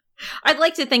I'd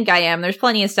like to think I am. There's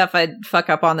plenty of stuff I'd fuck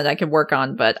up on that I could work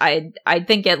on, but I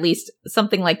think at least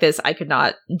something like this I could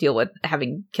not deal with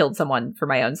having killed someone for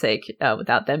my own sake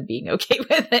without them being okay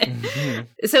with it.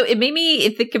 Mm-hmm. So it made me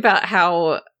think about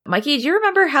how, Mikey, do you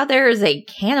remember how there is a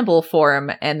cannibal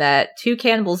forum and that two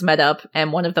cannibals met up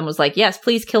and one of them was like, yes,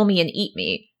 please kill me and eat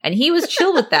me. And he was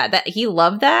chill with that. That he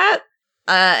loved that.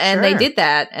 And Sure. they did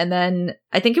that. And then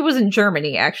I think it was in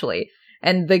Germany, actually.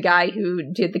 And the guy who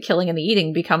did the killing and the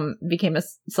eating became a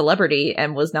celebrity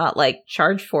and was not like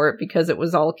charged for it because it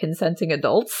was all consenting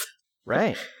adults.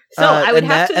 Right. So I would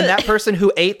have to. And that person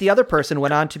who ate the other person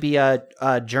went on to be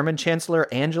German Chancellor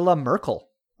Angela Merkel.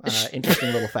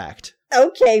 Interesting little fact.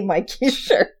 Okay, Mikey,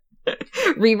 sure.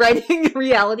 Rewriting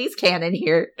reality's canon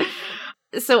here.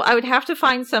 So I would have to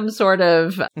find some sort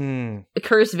of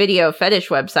cursed video fetish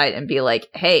website and be like,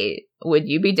 hey, would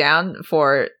you be down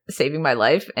for saving my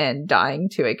life and dying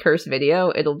to a cursed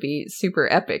video? It'll be super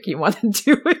epic. You want to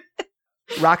do it?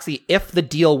 Roxy, if the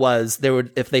deal was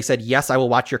if they said, yes, I will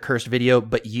watch your cursed video,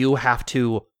 but you have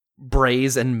to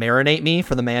braise and marinate me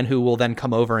for the man who will then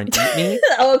come over and eat me.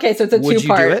 Oh, okay, so it's a two-part. Would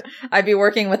you do it? I'd be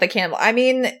working with a cannibal. I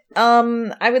mean,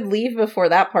 I would leave before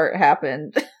that part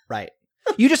happened. Right.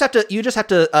 You just have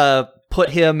to put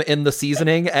him in the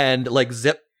seasoning and like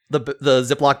zip the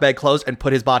Ziploc bag closed and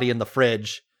put his body in the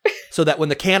fridge so that when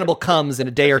the cannibal comes in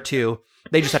a day or two,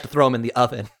 they just have to throw him in the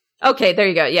oven. Okay, there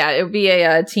you go. Yeah, it would be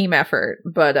a team effort,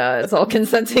 but it's all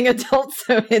consenting adults,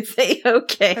 so it's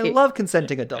okay. I love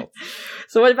consenting adults.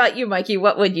 So what about you, Mikey?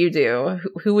 What would you do?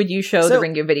 Who would you show the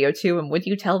Ringu video to, and would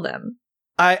you tell them?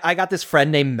 I got this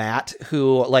friend named Matt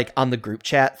who, like, on the group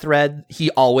chat thread,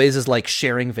 he always is, like,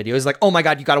 sharing videos. Like, oh my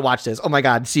God, you gotta watch this. Oh my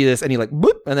God, see this. And he, like,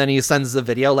 boop, and then he sends the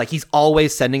video. Like, he's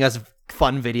always sending us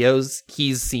fun videos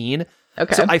he's seen.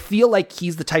 Okay. So I feel like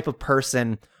he's the type of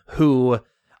person who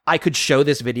I could show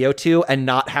this video to and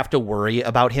not have to worry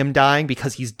about him dying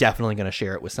because he's definitely going to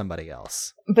share it with somebody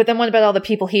else. But then what about all the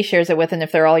people he shares it with and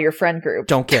if they're all your friend group?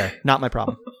 Don't care. Not my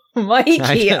problem.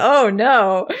 Mikey, oh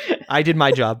no. I did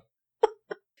my job.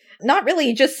 Not really.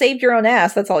 You just saved your own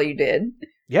ass. That's all you did.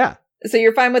 Yeah. So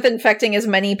you're fine with infecting as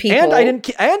many people. And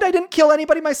I didn't kill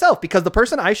anybody myself because the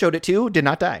person I showed it to did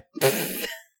not die.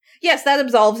 Yes, that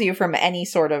absolves you from any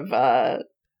sort of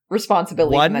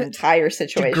responsibility for the entire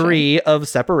situation. Degree of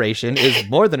separation is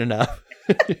more than enough.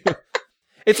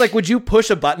 It's like, would you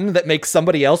push a button that makes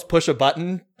somebody else push a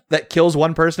button that kills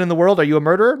one person in the world? Are you a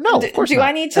murderer? No, of course not. Do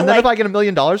I need to, and then if I get $1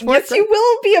 million for it? Yes, you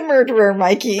will be a murderer,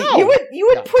 Mikey. No. You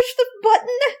would push the button?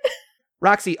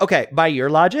 Roxy, okay, by your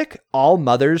logic, all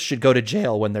mothers should go to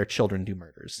jail when their children do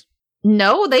murders.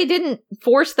 No, they didn't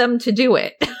force them to do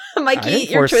it. Mikey,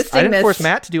 you're twisting this. I didn't force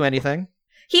Matt to do anything.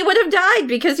 He would have died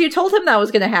because you told him that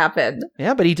was going to happen.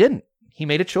 Yeah, but he didn't. He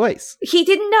made a choice. He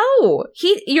didn't know.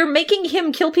 You're making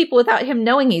him kill people without him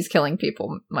knowing he's killing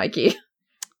people, Mikey.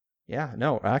 Yeah,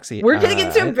 no, Roxy. We're getting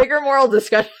into a bigger moral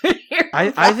discussion here.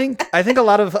 I think a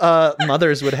lot of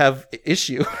mothers would have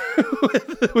issue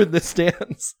with this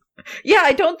stance. Yeah,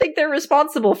 I don't think they're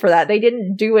responsible for that. They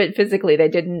didn't do it physically. They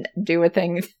didn't do a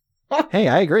thing. Hey,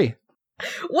 I agree.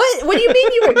 What do you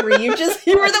mean you agree? You were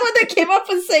the one that came up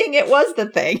with saying it was the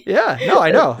thing. Yeah, no,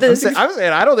 I know. I'm saying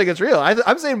I don't think it's real.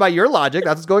 I'm saying by your logic,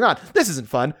 that's what's going on. This isn't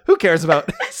fun. Who cares about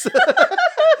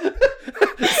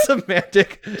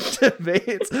semantic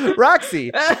debates?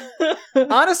 Roxy,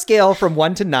 on a scale from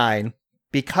 1 to 9,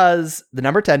 because the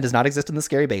number 10 does not exist in the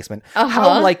scary basement,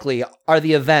 how likely are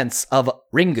the events of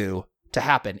Ringu to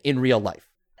happen in real life?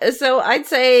 So I'd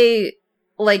say,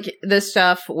 like, the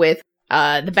stuff with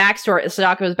the backstory,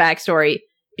 Sadako's backstory,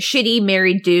 shitty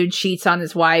married dude cheats on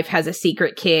his wife, has a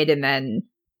secret kid, and then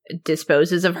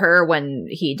disposes of her when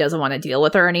he doesn't want to deal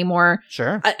with her anymore.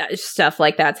 Sure. Stuff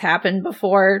like that's happened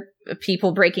before.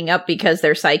 People breaking up because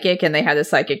they're psychic and they had a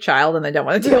psychic child and they don't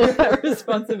want to deal with that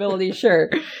responsibility. Sure.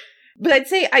 But I'd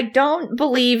say I don't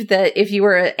believe that if you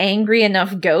were an angry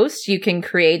enough ghost, you can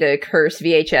create a cursed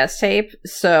VHS tape.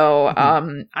 So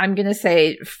I'm going to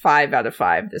say 5 out of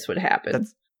 5 this would happen.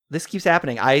 This keeps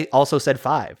happening. I also said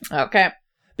 5. Okay.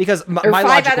 Because my five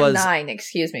logic out was... of 9,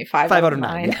 excuse me. 5 out of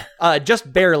 9. Yeah.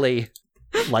 Just barely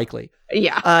likely.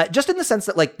 Yeah. Just in the sense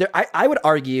that, like, I would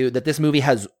argue that this movie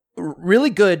does a really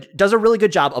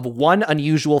good job of one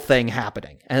unusual thing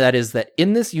happening. And that is that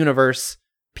in this universe,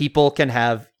 people can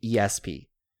have ESP.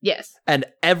 Yes. And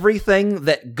everything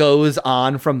that goes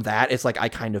on from that, it's like, I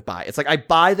kind of buy. It's like, I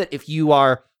buy that if you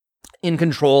are in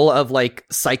control of like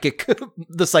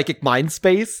the psychic mind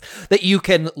space that you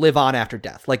can live on after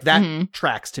death. Like that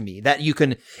tracks to me, that you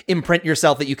can imprint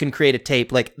yourself, that you can create a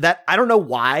tape like that. I don't know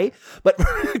why, but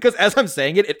because as I'm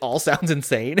saying it all sounds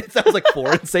insane. It sounds like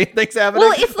 4 insane things happening.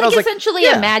 Well, it's like essentially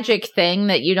a magic thing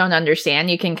that you don't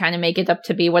understand. You can kind of make it up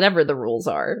to be whatever the rules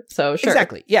are. So sure.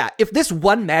 Exactly. Yeah. If this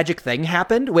one magic thing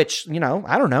happened, which, I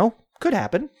don't know, could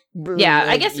happen. Yeah,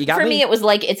 I guess for me it was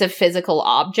like it's a physical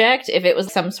object. If it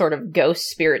was some sort of ghost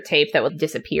spirit tape that would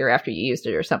disappear after you used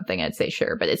it or something, I'd say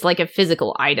sure. But it's like a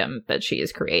physical item that she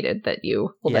has created that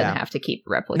you will then have to keep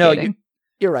replicating. No,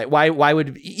 you're right. Why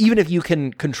would, even if you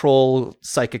can control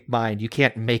psychic mind, you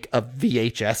can't make a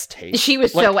VHS tape. She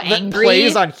was so angry. That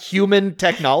plays on human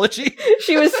technology.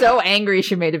 She was so angry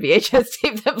she made a VHS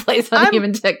tape that plays on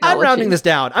human technology. I'm rounding this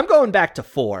down. I'm going back to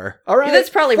 4. All right? That's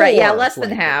probably 4, right. Yeah, less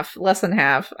than half. Less than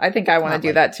half. I think I want to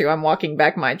do that too. I'm walking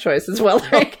back my choice as well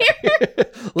right here.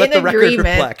 Let the record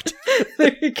reflect.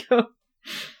 There you go.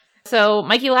 So,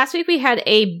 Mikey, last week we had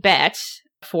a bet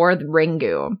for the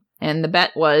Ringu. And the bet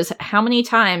was, how many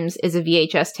times is a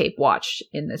VHS tape watched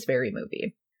in this very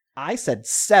movie? I said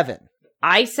 7.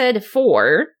 I said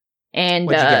 4. And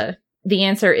the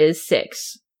answer is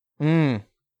 6.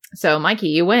 So, Mikey,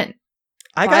 you win.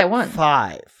 I got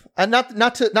 5. Not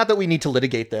that we need to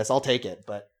litigate this. I'll take it,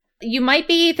 but... You might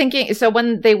be thinking, so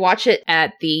when they watch it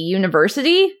at the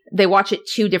university, they watch it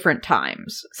 2 different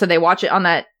times. So they watch it on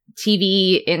that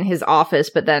TV in his office,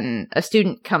 but then a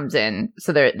student comes in,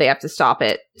 so they have to stop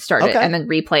it, start it, and then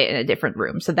replay it in a different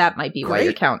room. So that might be why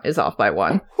your count is off by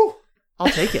 1. I'll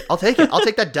take it. I'll take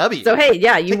that W. So hey,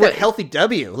 yeah, you would that healthy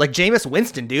W, like Jameis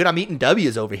Winston, dude. I'm eating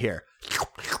W's over here.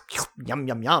 Yum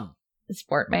yum yum.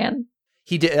 Sport man.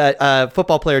 He did.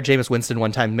 Football player Jameis Winston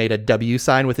one time made a W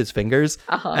sign with his fingers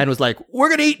and was like, "We're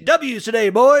gonna eat W's today,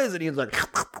 boys," and he was like,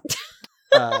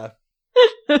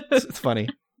 "It's funny."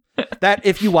 That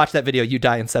if you watch that video, you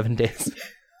die in 7 days.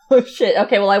 Oh shit.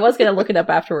 Okay, well I was going to look it up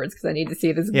afterwards because I need to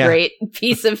see this great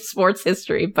piece of sports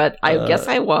history, but I guess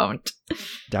I won't.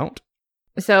 Don't.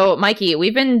 So, Mikey,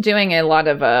 we've been doing a lot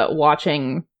of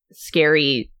watching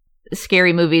scary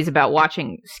movies about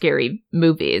watching scary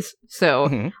movies.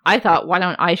 So, I thought, why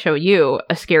don't I show you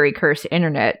a Scary Cursed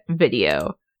Internet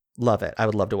video? Love it. I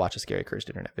would love to watch a Scary Cursed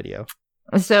Internet video.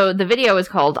 So, the video is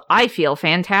called I Feel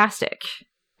Fantastic.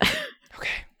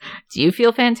 Okay. Do you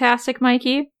feel fantastic,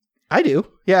 Mikey? I do,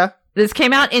 yeah. This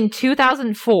came out in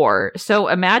 2004, so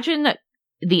imagine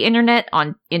the internet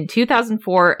in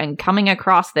 2004 and coming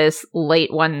across this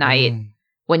late one night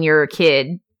when you're a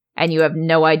kid and you have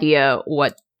no idea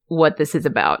what this is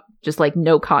about. Just like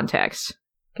no context.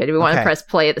 Okay, do we want to press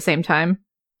play at the same time?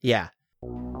 Yeah.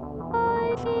 Okay.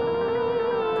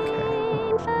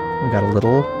 We got a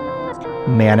little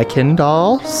mannequin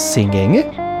doll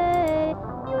singing.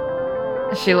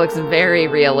 She looks very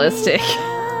realistic.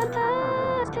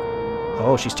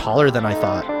 Oh, she's taller than I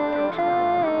thought.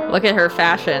 Look at her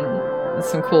fashion.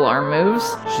 Some cool arm moves.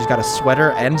 She's got a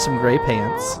sweater and some gray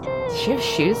pants. Does she have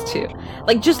shoes too?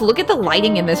 Like, just look at the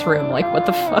lighting in this room. Like, what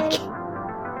the fuck?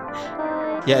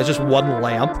 Yeah, it's just one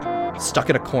lamp stuck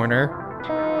in a corner.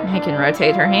 I can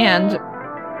rotate her hand.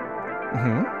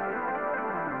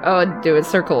 Oh, do a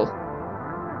circle.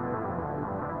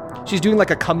 She's doing like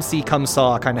a come see, come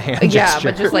saw kind of hand gesture.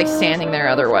 Yeah, but just like standing there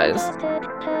otherwise.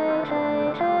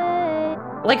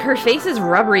 Like her face is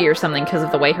rubbery or something because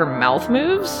of the way her mouth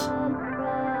moves.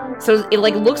 So it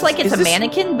like looks like it's a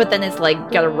mannequin, but then it's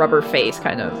like got a rubber face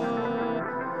kind of.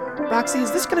 Roxy,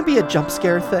 is this going to be a jump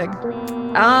scare thing?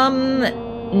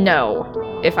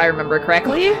 No, if I remember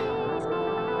correctly.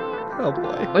 Oh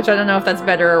boy. Which I don't know if that's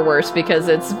better or worse because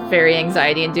it's very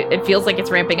anxiety and it feels like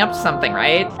it's ramping up to something,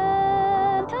 right?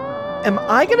 Am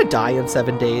I gonna die in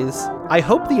 7 days? I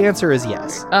hope the answer is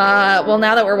yes. Well,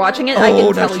 now that we're watching it, I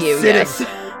can tell you yes.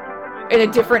 In a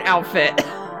different outfit.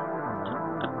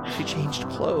 She changed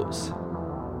clothes.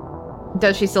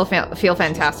 Does she still feel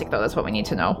fantastic, though? That's what we need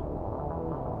to know.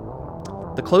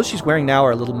 The clothes she's wearing now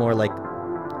are a little more like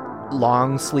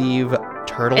long sleeve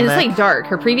turtleneck. And it's like dark.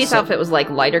 Her previous outfit was like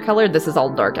lighter colored. This is all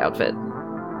dark outfit.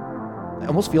 I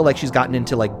almost feel like she's gotten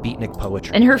into like beatnik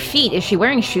poetry. And her feet, is she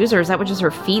wearing shoes or is that what just her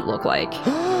feet look like?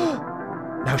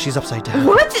 Now she's upside down.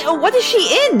 What is she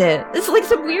in? It's like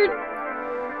some weird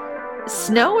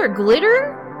snow or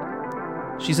glitter?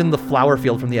 She's in the flower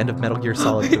field from the end of Metal Gear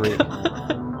Solid 3.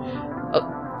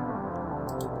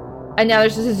 And now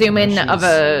there's just a zoom in of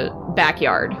a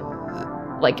backyard.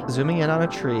 Like zooming in on a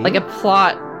tree. Like a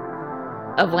plot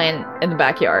of land in the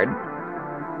backyard.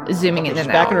 Zooming in and out.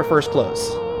 She's back in her first clothes.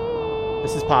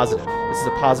 This is positive. This is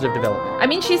a positive development. I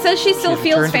mean, she says she still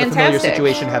feels fantastic. The familiar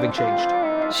situation having changed.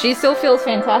 She still feels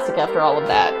fantastic after all of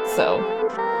that, so.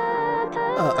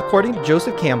 According to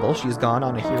Joseph Campbell, she's gone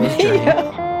on a hero's journey.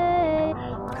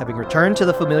 Yeah. Having returned to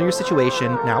the familiar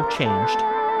situation, now changed,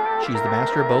 she's the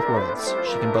master of both worlds.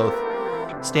 She can both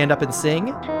stand up and sing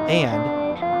and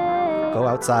go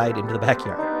outside into the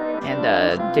backyard.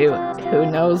 And do who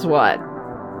knows what.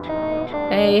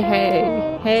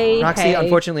 Hey, Roxy,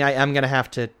 unfortunately, I am going to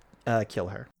have to kill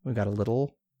her. We've got a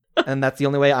little... And that's the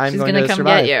only way I'm going to come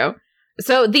survive. Get you.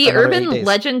 So the Another 8 urban days.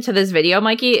 legend to this video,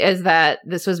 Mikey, is that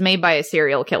this was made by a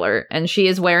serial killer, and she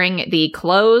is wearing the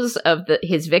clothes of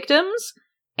his victims,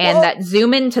 and that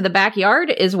zoom into the backyard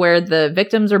is where the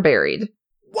victims are buried.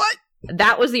 What?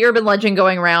 That was the urban legend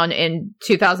going around in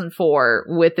 2004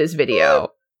 with this video.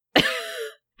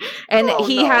 And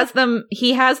he has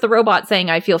the robot saying,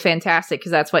 "I feel fantastic,"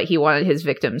 because that's what he wanted his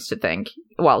victims to think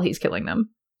while he's killing them,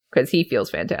 because he feels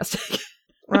fantastic.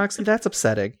 Roxy, that's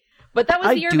upsetting. But that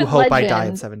was the urban legend. I do hope I die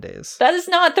in 7 days. That is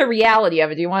not the reality of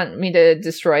it. Do you want me to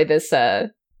destroy this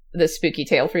spooky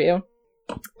tale for you?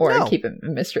 Or keep it a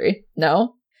mystery?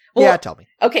 No? Well, yeah, tell me.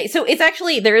 Okay, so it's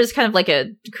actually, there is kind of like a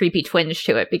creepy twinge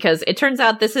to it, because it turns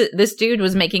out this dude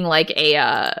was making like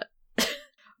a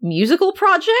musical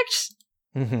project.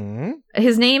 Mm-hmm.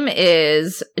 His name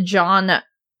is John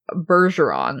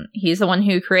Bergeron. He's the one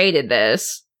who created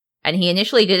this, and he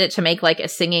initially did it to make like a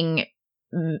singing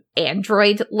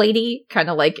android lady, kind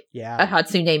of like a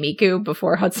Hatsune Miku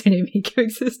before Hatsune Miku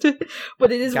existed.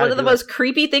 But it is one of the most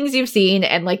creepy things you've seen,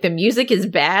 and like the music is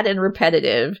bad and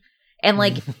repetitive. And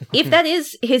like, if that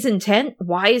is his intent,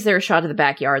 why is there a shot of the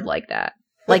backyard like that?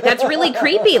 Like, that's really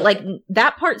creepy. Like,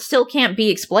 that part still can't be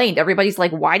explained. Everybody's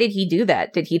like, why did he do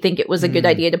that? Did he think it was a good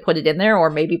idea to put it in there? Or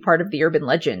maybe part of the urban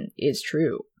legend is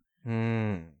true.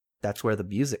 That's where the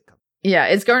music comes. Yeah,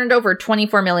 it's garnered over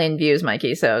 24 million views,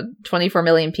 Mikey. So 24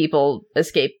 million people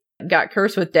got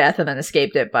cursed with death and then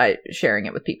escaped it by sharing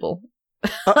it with people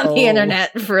on the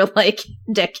internet for like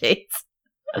decades.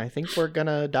 I think we're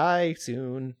gonna die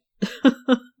soon.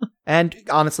 And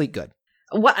honestly, good.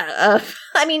 What?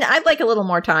 I mean, I'd like a little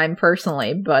more time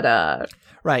personally, but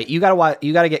right, you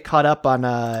gotta get caught up on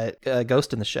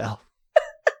Ghost in the Shell.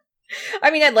 I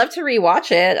mean, I'd love to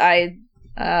rewatch it.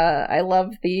 I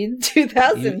love the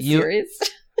 2000 series.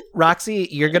 Roxy,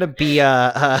 you're gonna be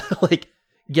like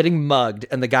getting mugged,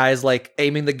 and the guy's like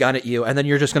aiming the gun at you, and then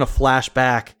you're just gonna flash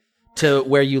back to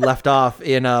where you left off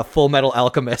in Full Metal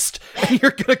Alchemist. And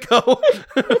you're gonna go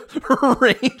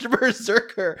range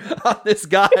berserker on this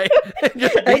guy and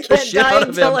just beat the shit out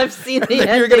of him. I've seen the and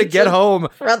then you're gonna get home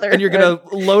and you're gonna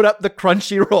load up the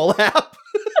Crunchyroll app.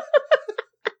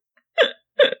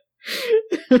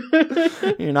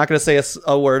 You're not gonna say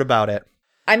a word about it.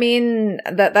 I mean,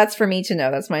 that's for me to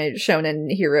know. That's my shonen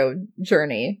hero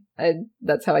journey.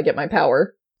 That's how I get my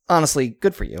power. Honestly,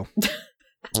 good for you.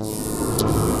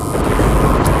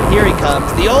 Here he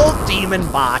comes, the old demon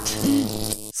bot,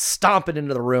 stomping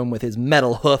into the room with his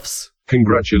metal hoofs.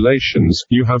 Congratulations,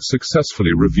 you have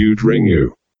successfully reviewed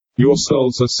Ringu. Your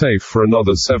souls are safe for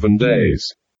another 7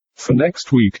 days. For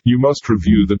next week, you must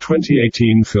review the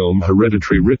 2018 film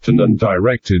Hereditary, written and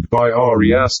directed by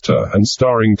Ari Aster and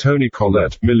starring Toni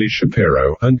Collette, Millie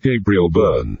Shapiro, and Gabriel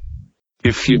Byrne.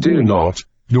 If you do not,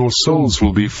 your souls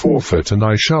will be forfeit and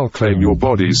I shall claim your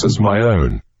bodies as my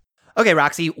own. Okay,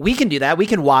 Roxy, we can do that. We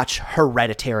can watch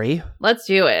Hereditary. Let's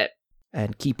do it.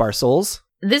 And keep our souls.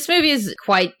 This movie is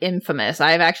quite infamous.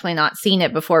 I've actually not seen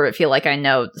it before, but feel like I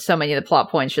know so many of the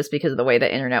plot points just because of the way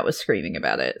the internet was screaming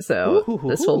about it. So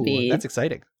this will be... That's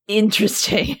exciting.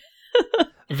 Interesting.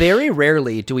 Very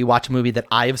rarely do we watch a movie that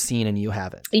I have seen and you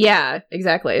haven't. Yeah,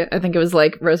 exactly. I think it was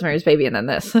like Rosemary's Baby and then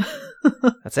this.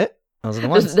 That's it? Those are the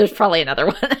ones? There's probably another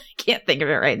one. I can't think of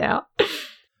it right now.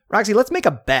 Roxy, let's make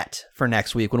a bet for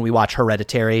next week when we watch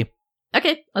Hereditary.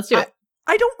 Okay, let's do it.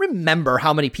 I don't remember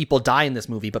how many people die in this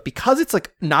movie, but because it's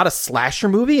like not a slasher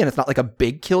movie and it's not like a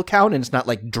big kill count and it's not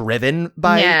like driven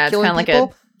by killing people. It's kind of like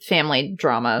a family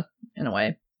drama in a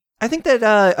way. I think that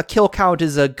a kill count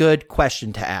is a good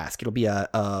question to ask. It'll be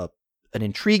an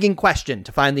intriguing question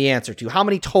to find the answer to. How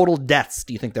many total deaths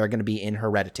do you think there are going to be in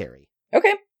Hereditary?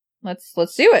 Okay, let's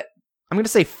do it. I'm going to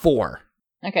say 4.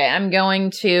 Okay, I'm going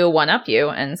to one-up you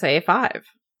and say 5.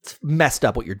 It's messed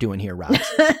up what you're doing here, Rob.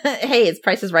 Hey, it's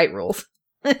Price is Right rules.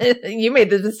 You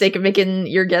made the mistake of making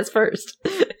your guess first.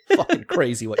 Fucking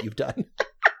crazy what you've done.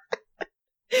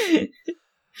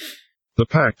 The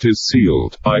pact is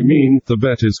sealed. I mean, the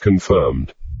bet is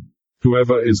confirmed.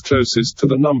 Whoever is closest to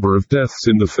the number of deaths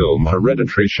in the film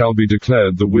Hereditary shall be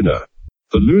declared the winner.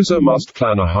 The loser must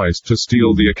plan a heist to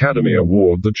steal the Academy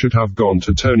Award that should have gone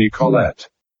to Toni Collette.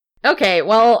 Okay,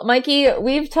 well, Mikey,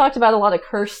 we've talked about a lot of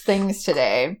cursed things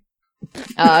today.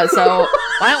 So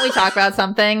why don't we talk about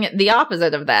something the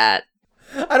opposite of that?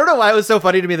 I don't know why it was so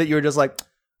funny to me that you were just like,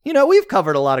 we've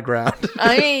covered a lot of ground.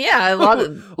 I mean, yeah, a lot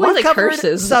of we've covered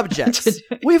curses. Subjects.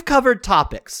 We've covered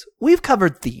topics. We've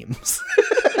covered themes.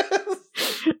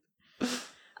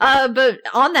 But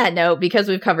on that note, because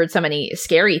we've covered so many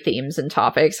scary themes and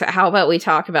topics, how about we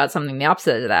talk about something the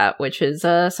opposite of that, which is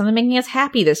something making us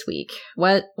happy this week.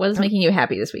 What is making you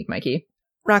happy this week, Mikey?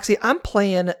 Roxy, I'm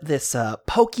playing this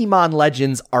Pokemon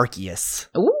Legends Arceus.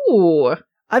 Ooh.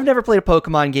 I've never played a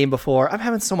Pokemon game before. I'm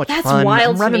having so much fun. That's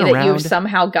wild to me around. that you've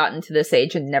somehow gotten to this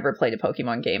age and never played a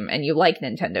Pokemon game. And you like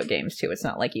Nintendo games, too. It's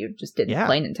not like you just didn't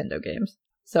play Nintendo games.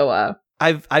 So,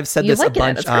 I've said this a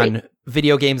bunch on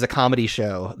Video Games, a Comedy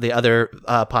Show, the other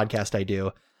podcast I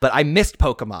do. But I missed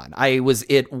Pokemon. I was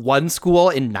at one school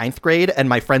in 9th grade, and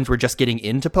my friends were just getting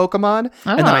into Pokemon. Oh.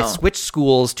 And then I switched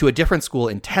schools to a different school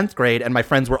in 10th grade, and my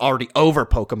friends were already over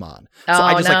Pokemon. So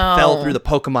I just fell through the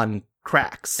Pokemon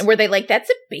cracks. And were they like, that's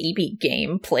a baby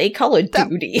game, play Call of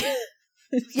Duty?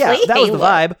 Yeah, that was the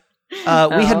vibe.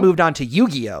 We had moved on to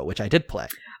Yu-Gi-Oh, which I did play.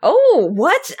 Oh,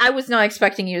 what? I was not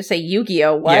expecting you to say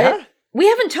Yu-Gi-Oh. What? Yeah? We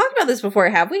haven't talked about this before,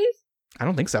 have we? I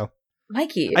don't think so.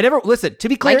 Mikey. Listen, to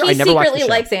be clear, I never watched the show. Mikey secretly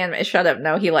likes anime. Shut up.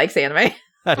 No, he likes anime.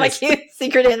 Mikey's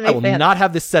secret anime fan. I will not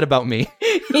have this said about me.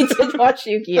 He did watch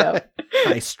Yu-Gi-Oh.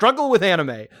 I struggle with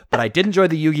anime, but I did enjoy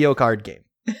the Yu-Gi-Oh card game.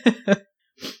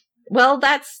 Well,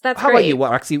 that's How great. about you,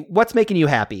 Roxy? What's making you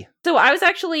happy? So I was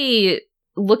actually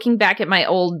looking back at my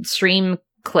old stream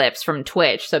clips from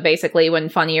Twitch. So basically when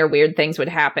funny or weird things would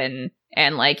happen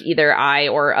and like either I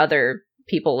or other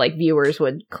people like viewers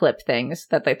would clip things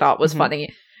that they thought was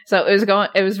funny. So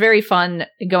it was very fun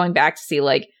going back to see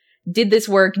like, did this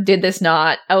work? Did this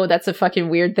not? Oh, that's a fucking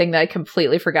weird thing that I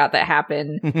completely forgot that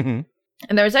happened.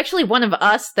 And there was actually one of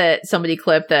us that somebody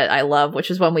clipped that I love,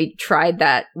 which is when we tried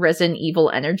that Resident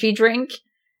Evil energy drink.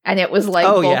 And it was like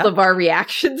both of our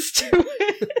reactions to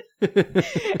it.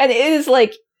 And it is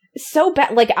like so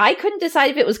bad. Like I couldn't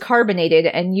decide if it was carbonated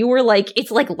and you were like,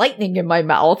 it's like lightning in my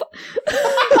mouth.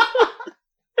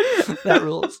 That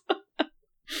rules.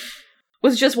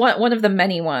 Was just one of the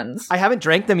many ones. I haven't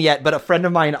drank them yet, but a friend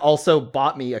of mine also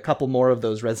bought me a couple more of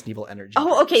those Resident Evil energy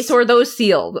drinks. Okay, so are those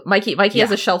sealed? Mikey has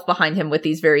a shelf behind him with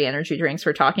these very energy drinks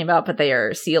we're talking about, but they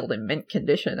are sealed in mint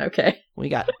condition, okay? We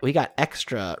got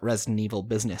extra Resident Evil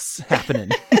business happening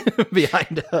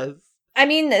behind us. I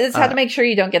mean, it's how to make sure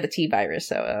you don't get the T-virus,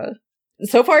 so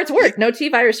far it's worked. No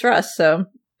T-virus for us, so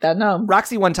don't know.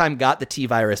 Roxy one time got the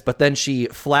T-virus, but then she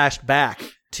flashed back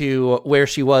to where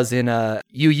she was in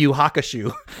Yu Yu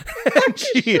Hakusho.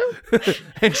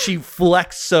 and she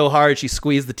flexed so hard she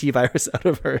squeezed the T-virus out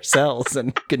of her cells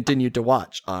and continued to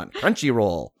watch on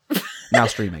Crunchyroll. Now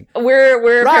streaming.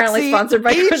 We're Roxy, apparently sponsored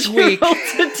by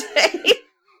Crunchyroll today.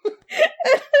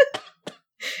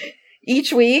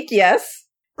 Each week, yes.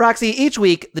 Roxy, each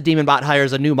week the Demon Bot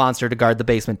hires a new monster to guard the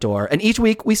basement door, and each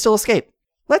week we still escape.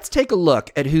 Let's take a look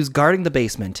at who's guarding the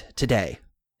basement today.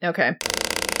 Okay.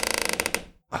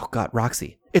 Oh God,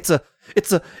 Roxy! It's a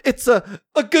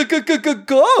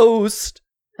ghost.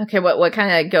 Okay, what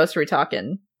kind of ghost are we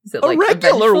talking? Is it like a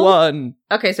regular vengeful? one?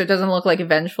 Okay, so it doesn't look like a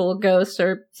vengeful ghost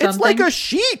or something. It's like a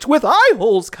sheet with eye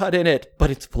holes cut in it, but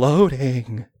it's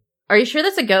floating. Are you sure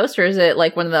that's a ghost, or is it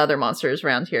like one of the other monsters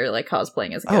around here, like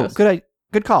cosplaying as a ghost? Oh,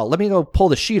 good call. Let me go pull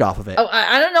the sheet off of it. Oh,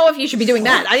 I don't know if you should be doing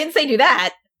that. I didn't say do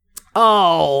that.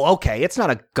 Oh, okay. It's not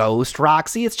a ghost,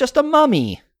 Roxy. It's just a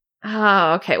mummy.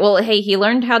 Oh, okay. Well, hey, he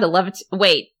learned how to levitate.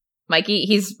 Wait, Mikey,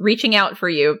 he's reaching out for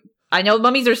you. I know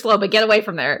mummies are slow, but get away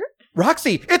from there.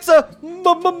 Roxy, it's a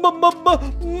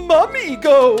mummy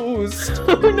ghost.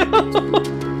 Oh, no.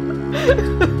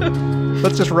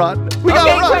 Let's just run. We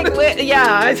gotta run. Quick,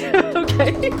 yeah,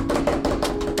 okay.